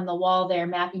Post-its on the wall there,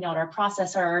 mapping out our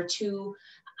process, are our 2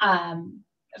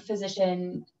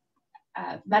 physician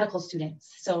medical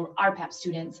students, so RPAP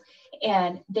students.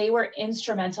 And they were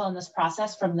instrumental in this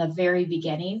process from the very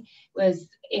beginning.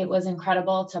 It was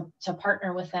incredible to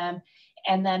partner with them.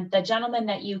 And then the gentleman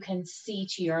that you can see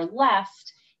to your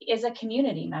left is a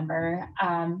community member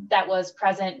that was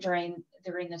present during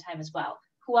the time as well.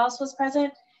 Who else was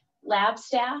present? Lab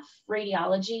staff,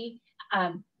 radiology.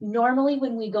 Normally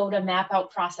when we go to map out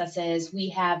processes, we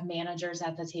have managers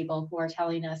at the table who are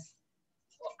telling us,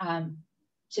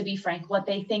 to be frank, what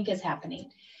they think is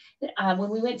happening. When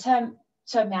we went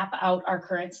to map out our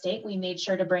current state, we made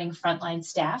sure to bring frontline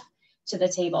staff to the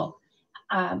table.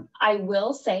 I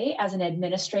will say, as an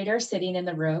administrator sitting in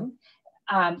the room,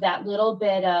 that little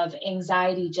bit of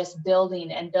anxiety just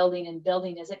building and building and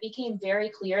building as it became very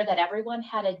clear that everyone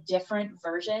had a different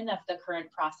version of the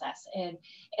current process.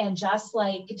 And just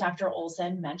like Dr.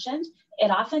 Olson mentioned,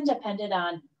 it often depended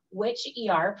on which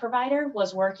ER provider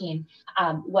was working.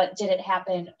 Did it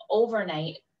happen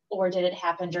overnight, or did it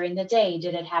happen during the day?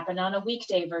 Did it happen on a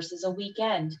weekday versus a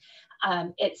weekend?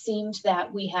 It seemed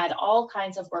that we had all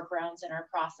kinds of workarounds in our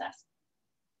process.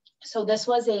 So this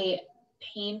was a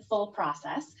painful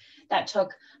process that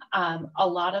took a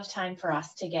lot of time for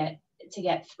us to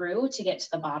get through, to get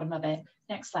to the bottom of it.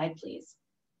 Next slide, please.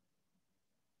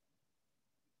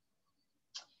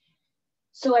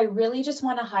 So I really just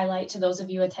want to highlight to those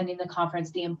of you attending the conference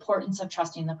the importance of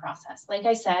trusting the process. Like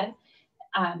I said,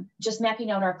 just mapping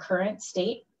out our current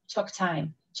state took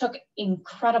time, took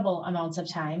incredible amounts of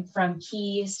time from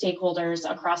key stakeholders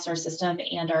across our system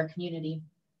and our community.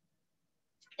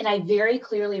 And I very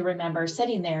clearly remember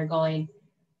sitting there going,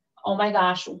 oh my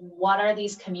gosh, what are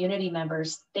these community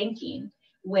members thinking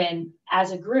when,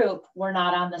 as a group, we're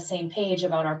not on the same page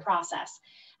about our process?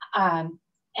 And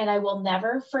I will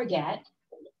never forget,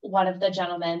 one of the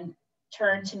gentlemen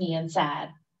turned to me and said,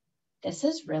 this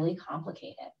is really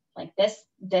complicated. Like this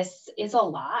is a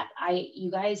lot. You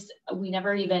guys, we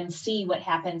never even see what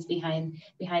happens behind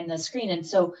the screen. And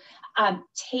so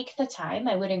take the time.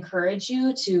 I would encourage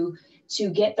you to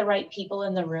get the right people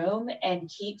in the room and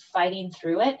keep fighting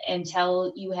through it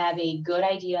until you have a good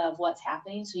idea of what's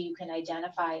happening, so you can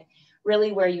identify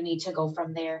really where you need to go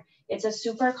from there. It's a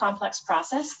super complex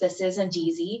process. This isn't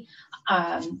easy.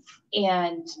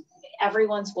 And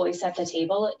everyone's voice at the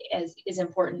table is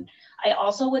important. I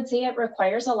also would say it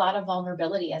requires a lot of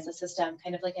vulnerability as a system,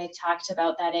 kind of like I talked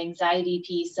about, that anxiety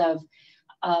piece of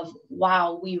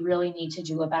wow, we really need to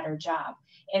do a better job.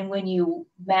 And when you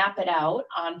map it out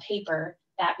on paper,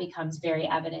 that becomes very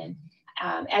evident.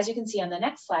 As you can see on the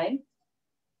next slide,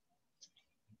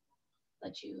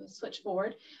 let you switch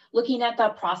forward, looking at the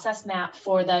process map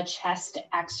for the chest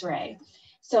x-ray.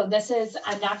 So this is,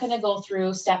 I'm not going to go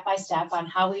through step by step on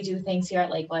how we do things here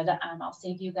at Lakewood. I'll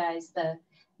save you guys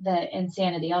the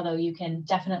insanity, although you can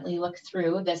definitely look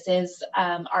through. This is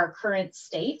our current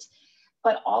state,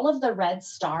 but all of the red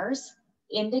stars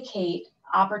indicate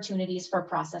opportunities for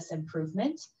process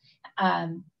improvement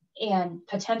and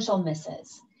potential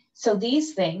misses. So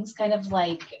these things, kind of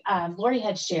like Laurie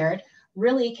had shared,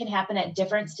 really can happen at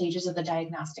different stages of the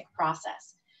diagnostic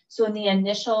process. So in the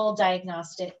initial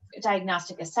diagnostic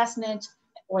assessment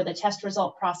or the test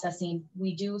result processing,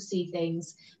 we do see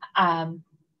things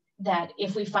that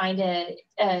if we find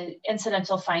an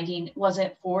incidental finding, was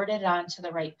it forwarded on to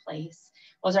the right place?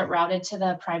 Was it routed to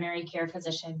the primary care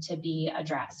physician to be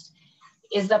addressed?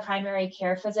 Is the primary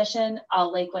care physician a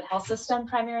Lakewood Health System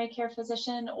primary care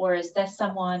physician, or is this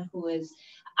someone who is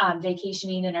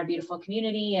vacationing in our beautiful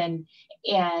community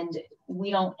and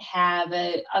we don't have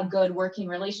a good working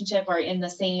relationship or in the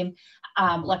same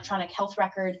electronic health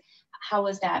record? How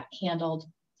is that handled?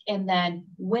 And then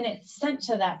when it's sent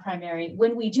to that primary,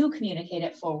 when we do communicate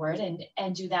it forward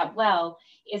and do that well,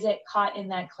 is it caught in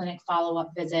that clinic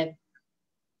follow-up visit?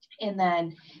 And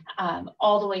then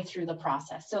all the way through the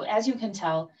process. So as you can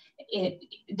tell,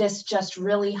 this just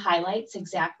really highlights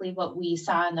exactly what we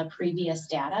saw in the previous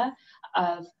data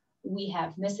of we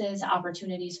have misses,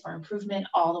 opportunities for improvement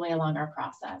all the way along our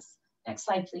process. Next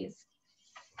slide, please.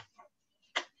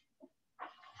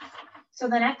 So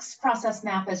the next process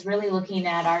map is really looking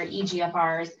at our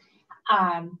EGFRs.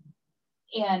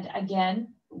 And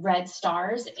again, red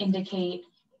stars indicate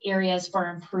areas for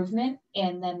improvement.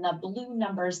 And then the blue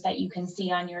numbers that you can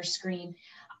see on your screen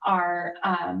are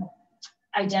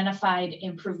identified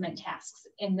improvement tasks.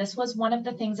 And this was one of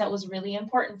the things that was really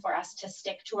important for us to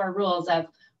stick to our rules of,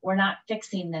 we're not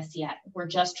fixing this yet. We're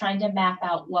just trying to map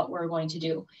out what we're going to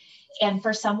do. And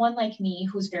for someone like me,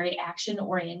 who's very action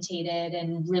orientated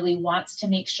and really wants to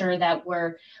make sure that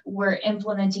we're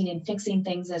implementing and fixing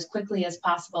things as quickly as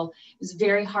possible, it was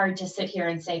very hard to sit here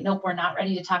and say, nope, we're not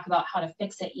ready to talk about how to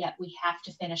fix it yet. We have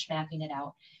to finish mapping it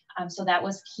out. So that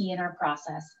was key in our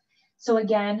process. So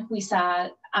again, we saw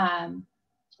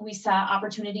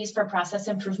opportunities for process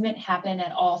improvement happen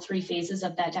at all three phases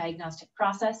of that diagnostic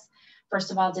process. First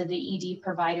of all, did the ED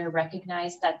provider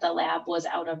recognize that the lab was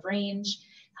out of range?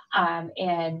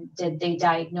 And did they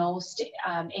diagnose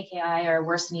AKI or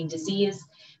worsening disease?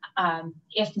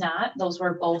 If not, those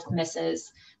were both misses.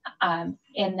 And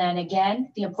then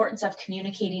again, the importance of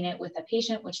communicating it with the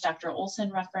patient, which Dr.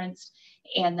 Olson referenced,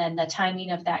 and then the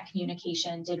timing of that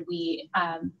communication. Did we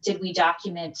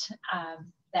document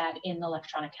that in the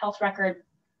electronic health record?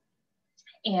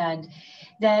 And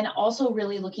then also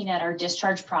really looking at our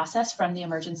discharge process from the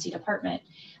emergency department.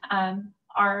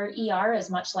 Our ER is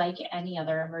much like any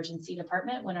other emergency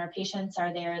department. When our patients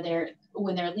are there,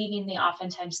 when they're leaving, they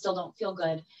oftentimes still don't feel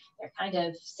good. They're kind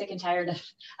of sick and tired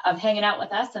of hanging out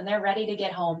with us and they're ready to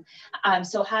get home.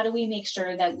 So how do we make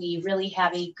sure that we really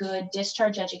have a good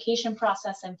discharge education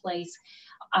process in place,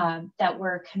 that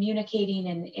we're communicating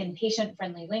in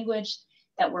patient-friendly language,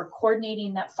 that we're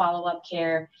coordinating that follow-up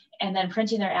care, and then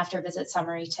printing their after-visit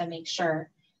summary to make sure.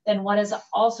 Then what is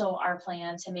also our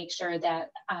plan to make sure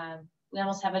that we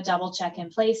almost have a double check in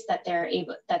place that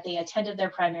they attended their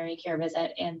primary care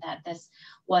visit and that this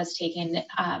was taken,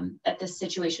 that this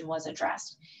situation was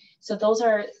addressed. So those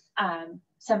are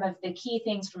some of the key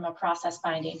things from a process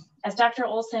finding. As Dr.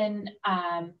 Olson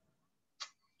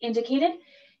indicated,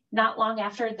 not long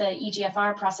after the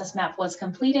EGFR process map was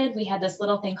completed, we had this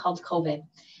little thing called COVID,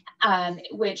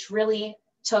 which really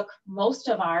took most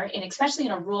of and especially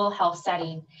in a rural health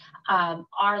setting,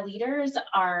 our leaders,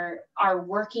 our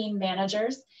working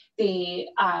managers, they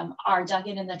are dug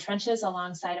in the trenches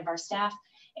alongside of our staff,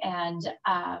 and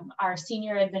our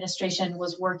senior administration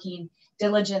was working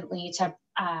diligently to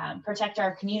protect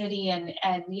our community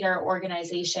and lead our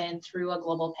organization through a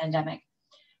global pandemic.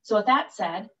 So with that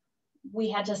said,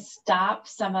 we had to stop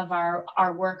some of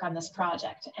our work on this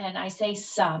project. And I say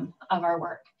some of our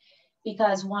work,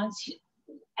 because once,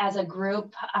 as a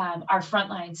group, our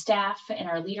frontline staff and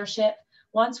our leadership,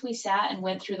 once we sat and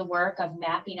went through the work of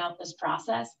mapping out this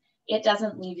process, it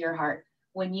doesn't leave your heart.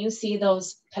 When you see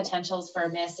those potentials for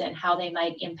miss and how they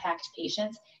might impact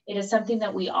patients, it is something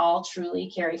that we all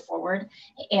truly carry forward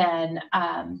and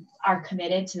are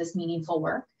committed to this meaningful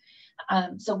work.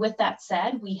 So with that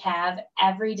said, we have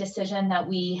every decision that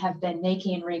we have been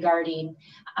making regarding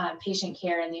patient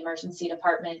care in the emergency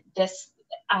department.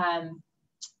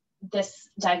 This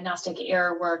diagnostic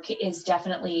error work is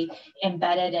definitely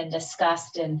embedded and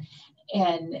discussed and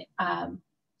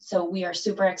So we are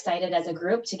super excited as a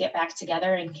group to get back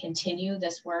together and continue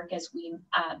this work as we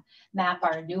map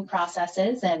our new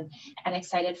processes, and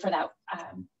excited for that,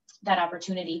 that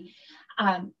opportunity.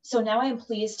 So now I am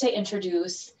pleased to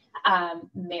introduce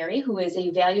Mary, who is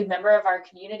a valued member of our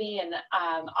community and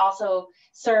also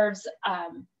serves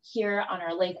here on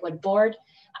our Lakewood board.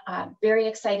 Very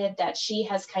excited that she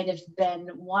has kind of been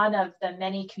one of the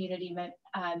many community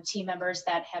team members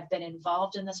that have been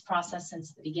involved in this process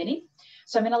since the beginning.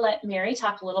 So I'm going to let Mary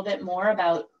talk a little bit more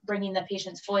about bringing the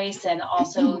patient's voice and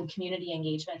also community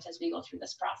engagement as we go through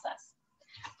this process.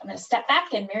 I'm going to step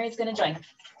back and Mary's going to join.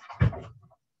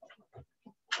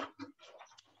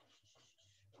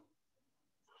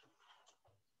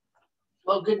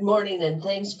 Well, good morning, and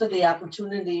thanks for the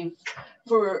opportunity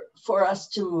for us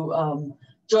to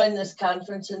join this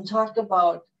conference and talk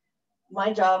about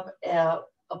my job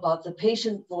about the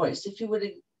patient voice. If you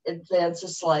would advance a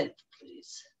slide,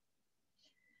 please.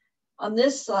 On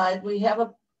this slide, we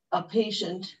have a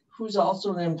patient who's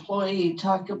also an employee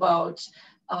talk about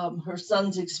her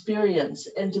son's experience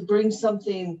and to bring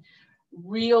something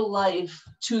real life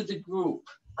to the group.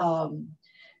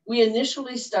 We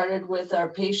initially started with our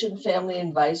Patient Family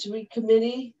Advisory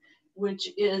Committee, which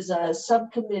is a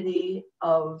subcommittee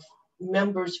of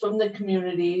members from the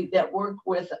community that work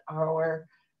with our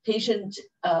patient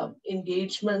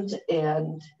engagement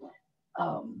and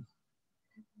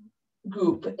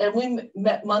group. And we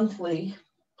met monthly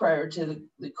prior to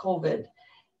the COVID.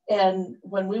 And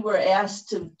when we were asked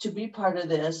to be part of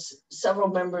this, several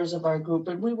members of our group,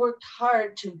 and we worked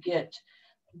hard to get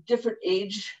different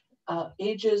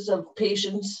ages of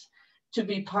patients to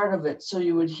be part of it, so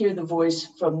you would hear the voice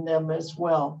from them as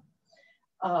well.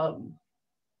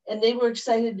 And they were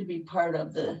excited to be part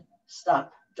of the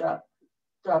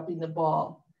dropping the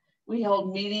ball. We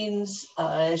held meetings,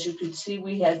 as you could see,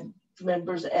 we had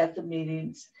members at the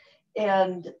meetings.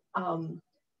 And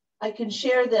I can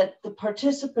share that the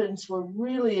participants were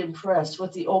really impressed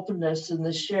with the openness and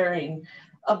the sharing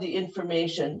of the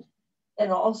information,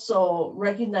 and also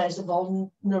recognize the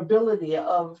vulnerability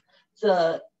of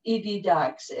the ED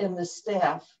docs and the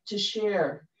staff to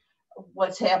share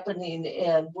what's happening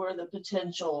and where the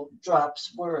potential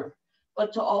drops were,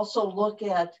 but to also look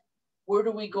at where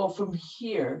do we go from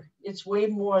here. It's way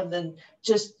more than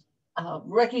just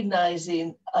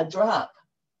recognizing a drop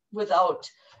without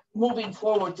moving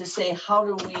forward to say, how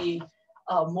do we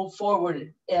move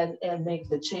forward and make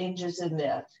the changes in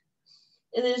that.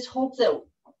 And it is hoped that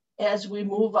as we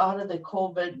move out of the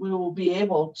COVID, we will be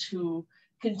able to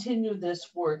continue this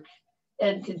work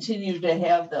and continue to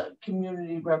have the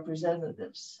community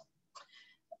representatives.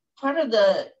 Part of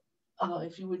the,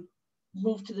 if you would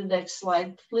move to the next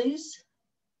slide, please.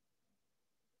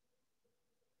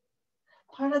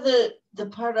 Part of the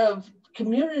part of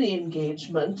community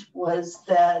engagement was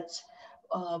that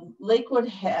Lakewood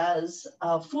has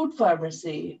a food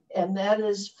pharmacy, and that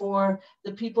is for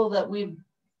the people that we've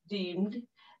deemed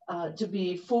to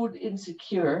be food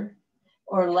insecure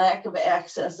or lack of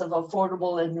access of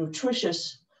affordable and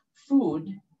nutritious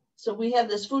food. So we have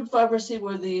this food pharmacy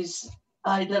where these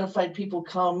identified people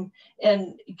come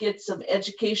and get some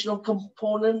educational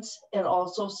components and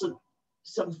also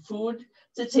some food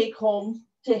to take home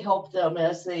to help them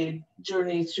as they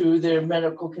journey through their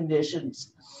medical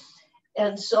conditions.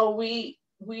 And so we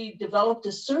developed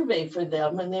a survey for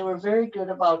them, and they were very good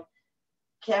about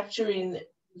capturing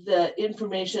the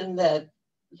information that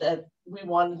we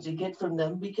wanted to get from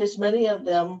them, because many of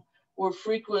them were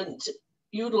frequent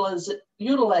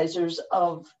utilizers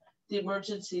of the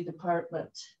emergency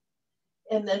department.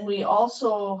 And then we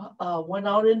also went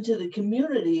out into the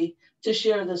community to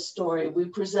share the story. We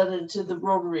presented to the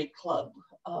Rotary Club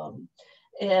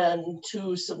and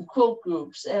to some quilt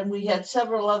groups, and we had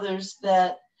several others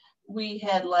that we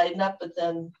had lined up, but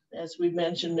then, as we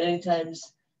mentioned many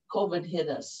times, COVID hit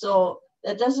us. So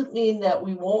that doesn't mean that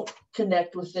we won't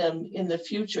connect with them in the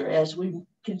future as we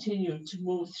continue to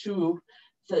move through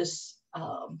this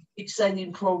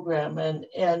exciting program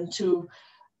and to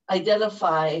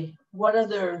identify what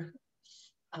other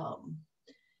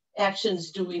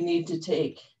actions do we need to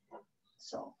take.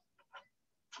 So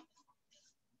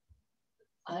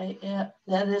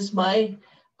that is my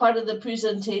part of the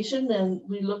presentation, and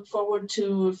we look forward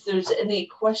to if there's any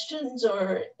questions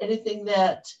or anything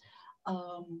that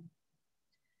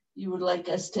you would like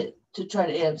us to try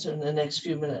to answer in the next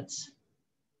few minutes.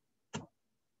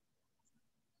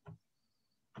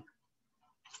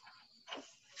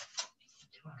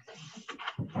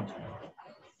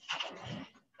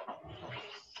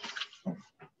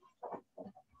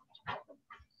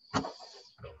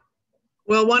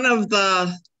 Well, one of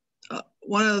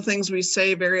one of the things we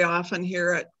say very often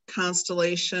here at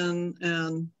Constellation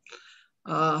and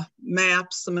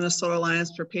MAPS, the Minnesota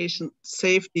Alliance for Patient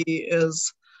Safety,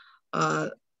 is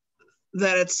that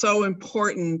it's so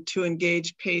important to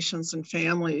engage patients and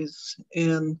families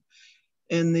in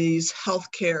these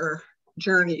healthcare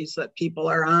journeys that people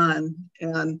are on.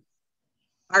 And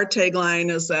our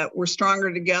tagline is that we're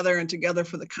stronger together and together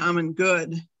for the common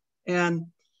good. And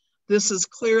this is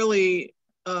clearly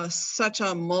such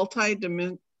a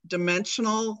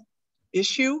multi-dimensional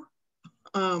issue,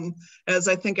 as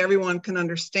I think everyone can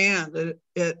understand.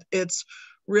 It's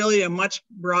really a much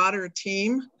broader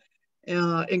team,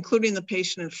 including the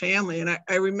patient and family. And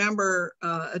I remember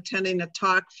attending a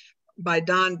talk by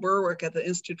Don Berwick at the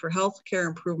Institute for Healthcare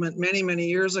Improvement many, many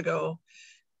years ago.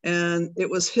 And it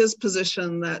was his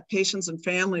position that patients and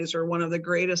families are one of the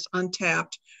greatest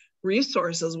untapped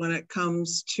resources when it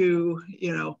comes to,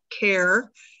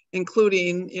 care,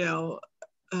 including,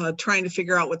 trying to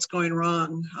figure out what's going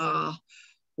wrong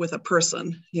with a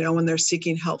person, when they're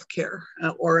seeking healthcare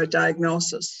or a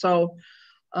diagnosis. So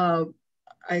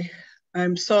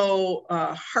I'm so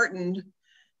heartened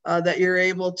that you're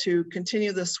able to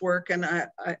continue this work. And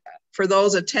for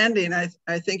those attending, I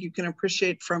think you can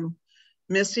appreciate from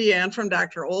Missy and from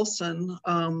Dr. Olson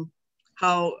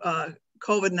how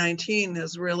COVID-19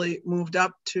 has really moved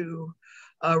up to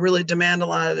really demand a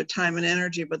lot of their time and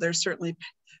energy, but they certainly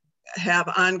have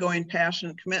ongoing passion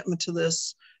and commitment to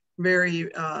this very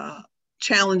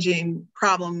challenging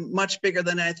problem, much bigger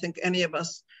than I think any of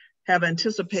us have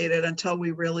anticipated until we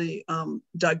really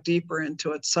dug deeper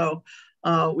into it. So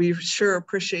we sure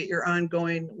appreciate your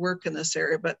ongoing work in this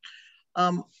area. But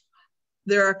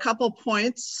there are a couple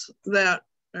points that,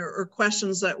 or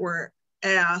questions that were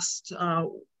asked.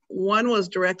 One was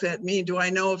directed at me. Do I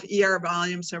know if ER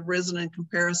volumes have risen in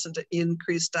comparison to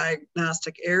increased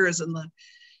diagnostic errors in the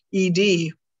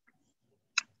ED?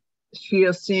 She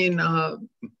has seen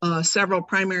several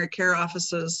primary care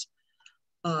offices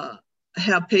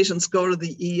have patients go to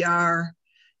the ER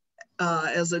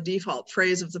as a default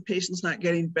phrase if the patient's not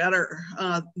getting better.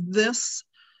 This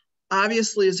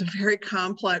obviously is a very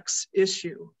complex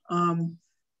issue.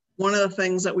 One of the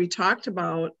things that we talked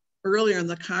about earlier in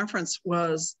the conference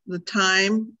was the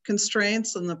time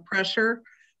constraints and the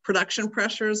production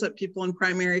pressures that people in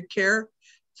primary care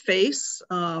face,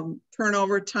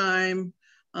 turnover time,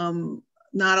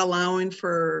 not allowing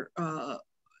for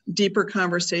deeper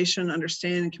conversation,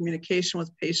 understanding, and communication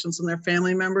with patients and their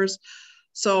family members.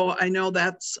 So I know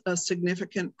that's a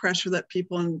significant pressure that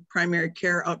people in primary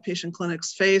care outpatient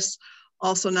clinics face.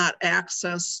 Also not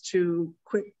access to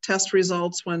quick test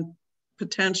results when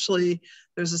potentially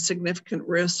there's a significant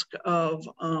risk of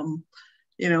a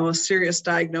serious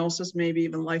diagnosis, maybe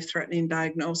even life-threatening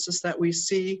diagnosis that we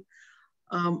see.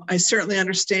 I certainly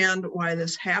understand why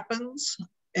this happens.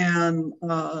 And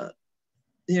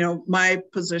my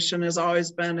position has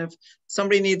always been, if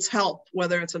somebody needs help,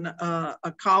 whether it's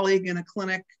a colleague in a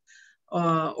clinic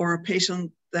or a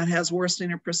patient that has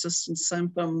worsening or persistent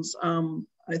symptoms,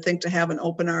 I think to have an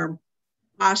open arm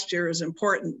posture is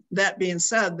important. That being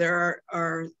said, there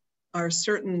are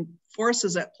certain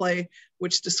forces at play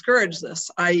which discourage this,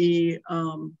 i.e.,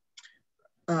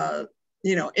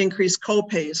 increased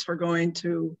co-pays for going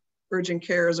to urgent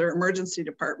cares or emergency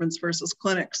departments versus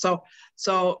clinics. So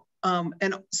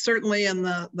and certainly in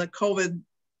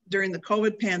during the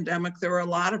COVID pandemic, there were a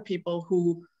lot of people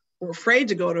who were afraid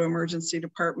to go to emergency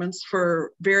departments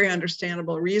for very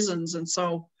understandable reasons. And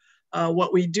so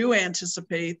what we do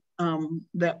anticipate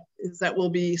that we'll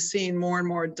be seeing more and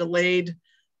more delayed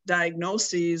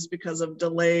diagnoses because of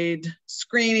delayed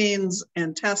screenings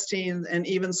and testing, and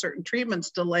even certain treatments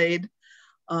delayed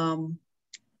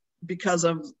because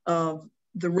of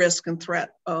the risk and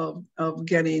threat of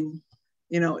getting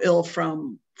ill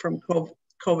from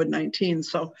COVID-19.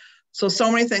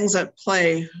 So many things at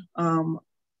play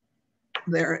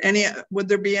there. Would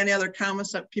there be any other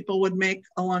comments that people would make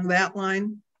along that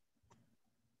line?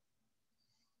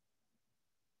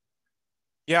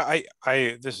 Yeah,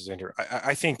 this is Andrew.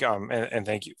 I think, and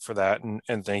thank you for that,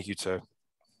 and thank you to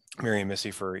Mary and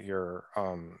Missy for your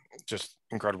just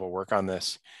incredible work on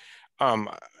this.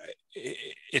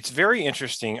 It's very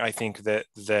interesting, I think,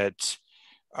 that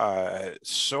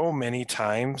so many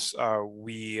times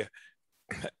we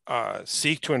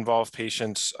seek to involve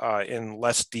patients in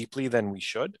less deeply than we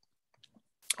should.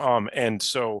 And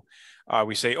so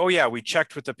we say, oh yeah, we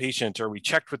checked with the patient, or we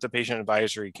checked with the patient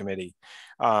advisory committee,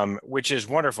 which is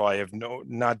wonderful. I have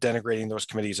not denigrating those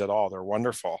committees at all. They're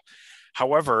wonderful.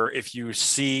 However, if you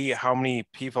see how many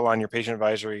people on your patient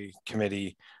advisory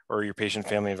committee or your patient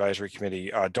family advisory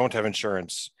committee don't have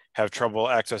insurance, have trouble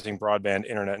accessing broadband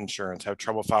internet insurance, have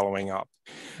trouble following up.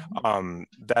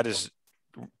 That is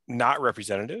not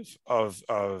representative of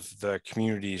the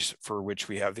communities for which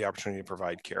we have the opportunity to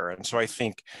provide care. And so I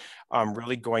think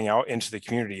really going out into the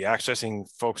community, accessing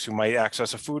folks who might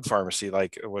access a food pharmacy,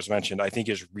 like was mentioned, I think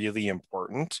is really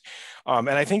important. And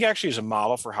I think actually is a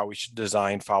model for how we should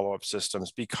design follow-up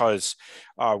systems, because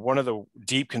one of the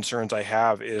deep concerns I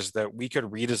have is that we could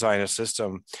redesign a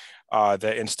system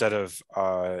that instead of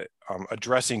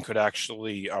addressing could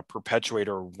actually perpetuate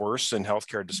or worsen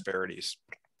healthcare disparities.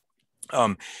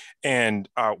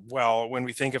 Well, when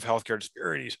we think of healthcare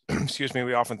disparities, excuse me,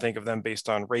 we often think of them based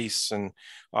on race and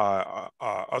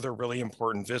other really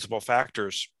important visible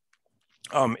factors.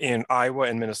 In Iowa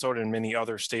and Minnesota and many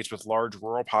other states with large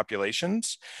rural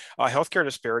populations, healthcare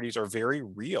disparities are very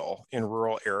real in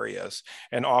rural areas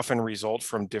and often result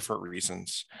from different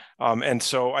reasons. And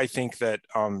so I think that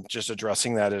just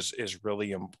addressing that is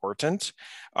really important.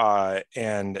 I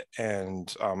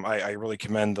really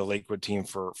commend the Lakewood team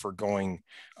for going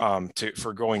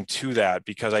to that,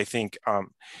 because I think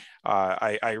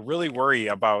I really worry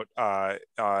about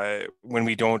when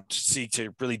we don't seek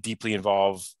to really deeply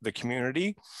involve the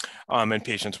community and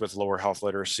patients with lower health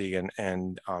literacy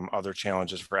and other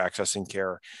challenges for accessing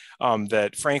care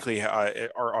that frankly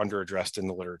are under-addressed in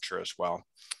the literature as well.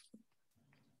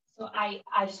 So I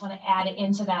just want to add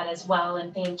into that as well,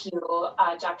 and thank you,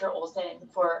 Dr. Olson,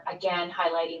 for again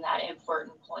highlighting that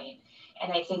important point.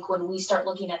 And I think when we start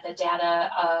looking at the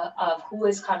data of who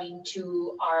is coming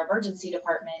to our emergency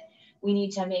department, we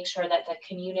need to make sure that the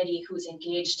community who's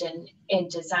engaged in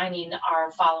designing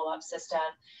our follow-up system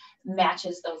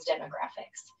matches those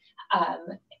demographics.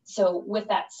 So with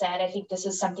that said, I think this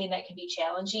is something that can be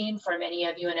challenging for many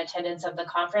of you in attendance of the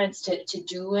conference to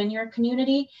do in your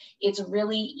community. It's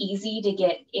really easy to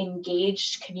get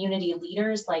engaged community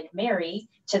leaders like Mary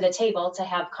to the table to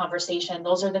have conversation.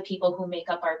 Those are the people who make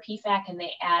up our PFAC, and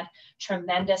they add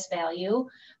tremendous value.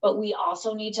 But we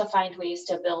also need to find ways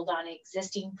to build on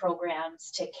existing programs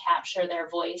to capture their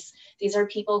voice. These are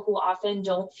people who often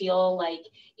don't feel like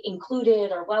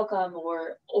included or welcome,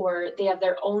 or they have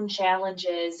their own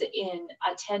challenges in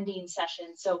attending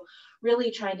sessions. So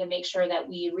really trying to make sure that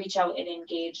we reach out and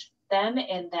engage them,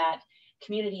 and that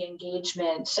community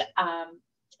engagement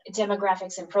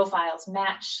demographics and profiles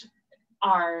match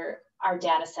our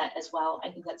data set as well. I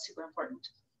think that's super important.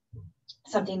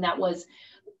 Something that was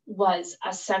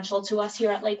essential to us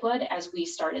here at Lakewood as we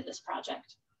started this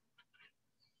project.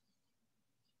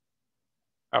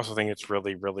 I also think it's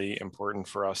really, really important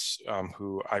for us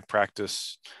who I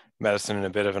practice medicine in a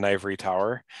bit of an ivory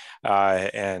tower,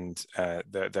 and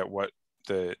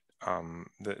the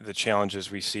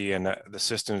challenges we see and the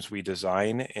systems we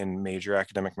design in major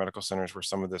academic medical centers where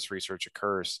some of this research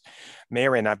occurs may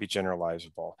or may not be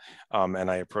generalizable.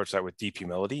 And I approach that with deep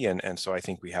humility. And so I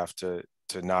think we have to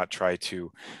not try to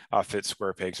fit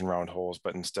square pegs in round holes,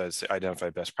 but instead identify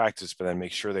best practice, but then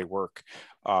make sure they work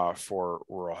for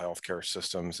rural healthcare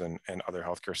systems and other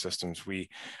healthcare systems.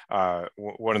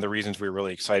 One of the reasons we were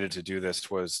really excited to do this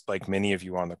was, like many of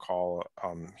you on the call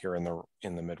here in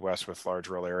the Midwest with large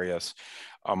rural areas,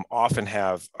 often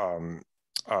have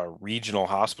regional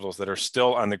hospitals that are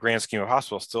still, on the grand scheme of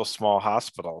hospitals, still small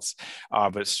hospitals,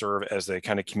 but serve as a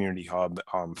kind of community hub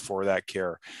for that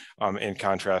care. In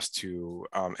contrast to,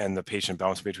 and the patient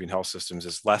bounce between health systems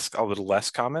is a little less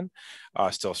common,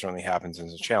 still certainly happens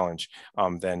as a challenge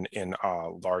than in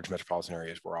large metropolitan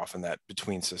areas, where often that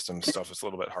between systems stuff is a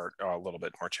little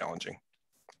bit more challenging.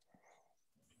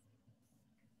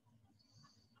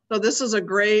 So this is a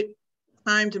great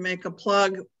time to make a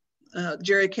plug.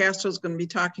 Jerry Castro is going to be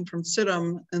talking from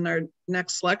CITM in our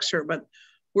next lecture, but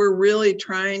we're really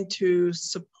trying to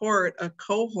support a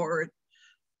cohort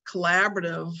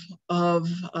collaborative of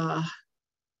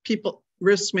people,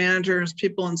 risk managers,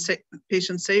 people in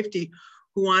patient safety,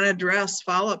 who want to address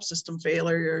follow-up system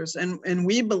failures. And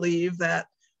we believe that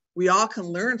we all can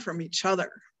learn from each other.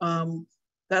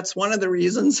 That's one of the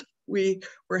reasons we're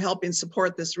helping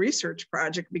support this research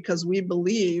project, because we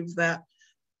believe that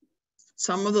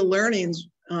some of the learnings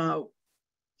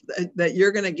that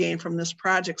you're going to gain from this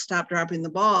project, Stop Dropping the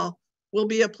Ball, will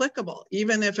be applicable,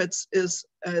 even if it's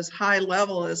as high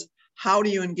level as how do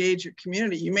you engage your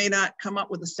community. You may not come up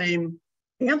with the same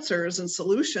answers and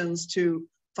solutions to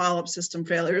follow-up system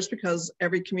failures, because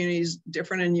every community is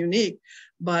different and unique,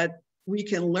 but we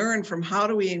can learn from how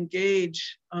do we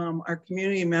engage our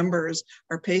community members,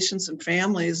 our patients and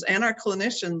families, and our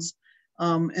clinicians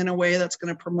in a way that's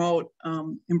going to promote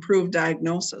improved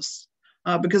diagnosis,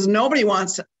 because nobody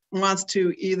wants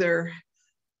to either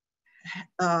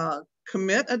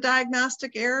commit a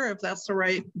diagnostic error, if that's the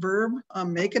right verb,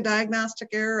 make a diagnostic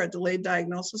error, a delayed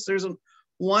diagnosis. There's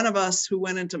one of us who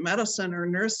went into medicine or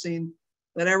nursing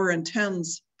that ever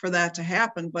intends for that to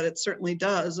happen, but it certainly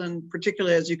does. And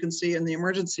particularly, as you can see in the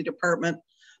emergency department,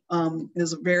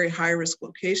 is a very high risk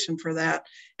location for that.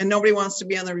 And nobody wants to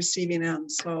be on the receiving end.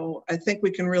 So I think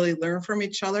we can really learn from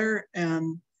each other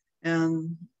and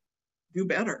do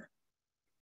better.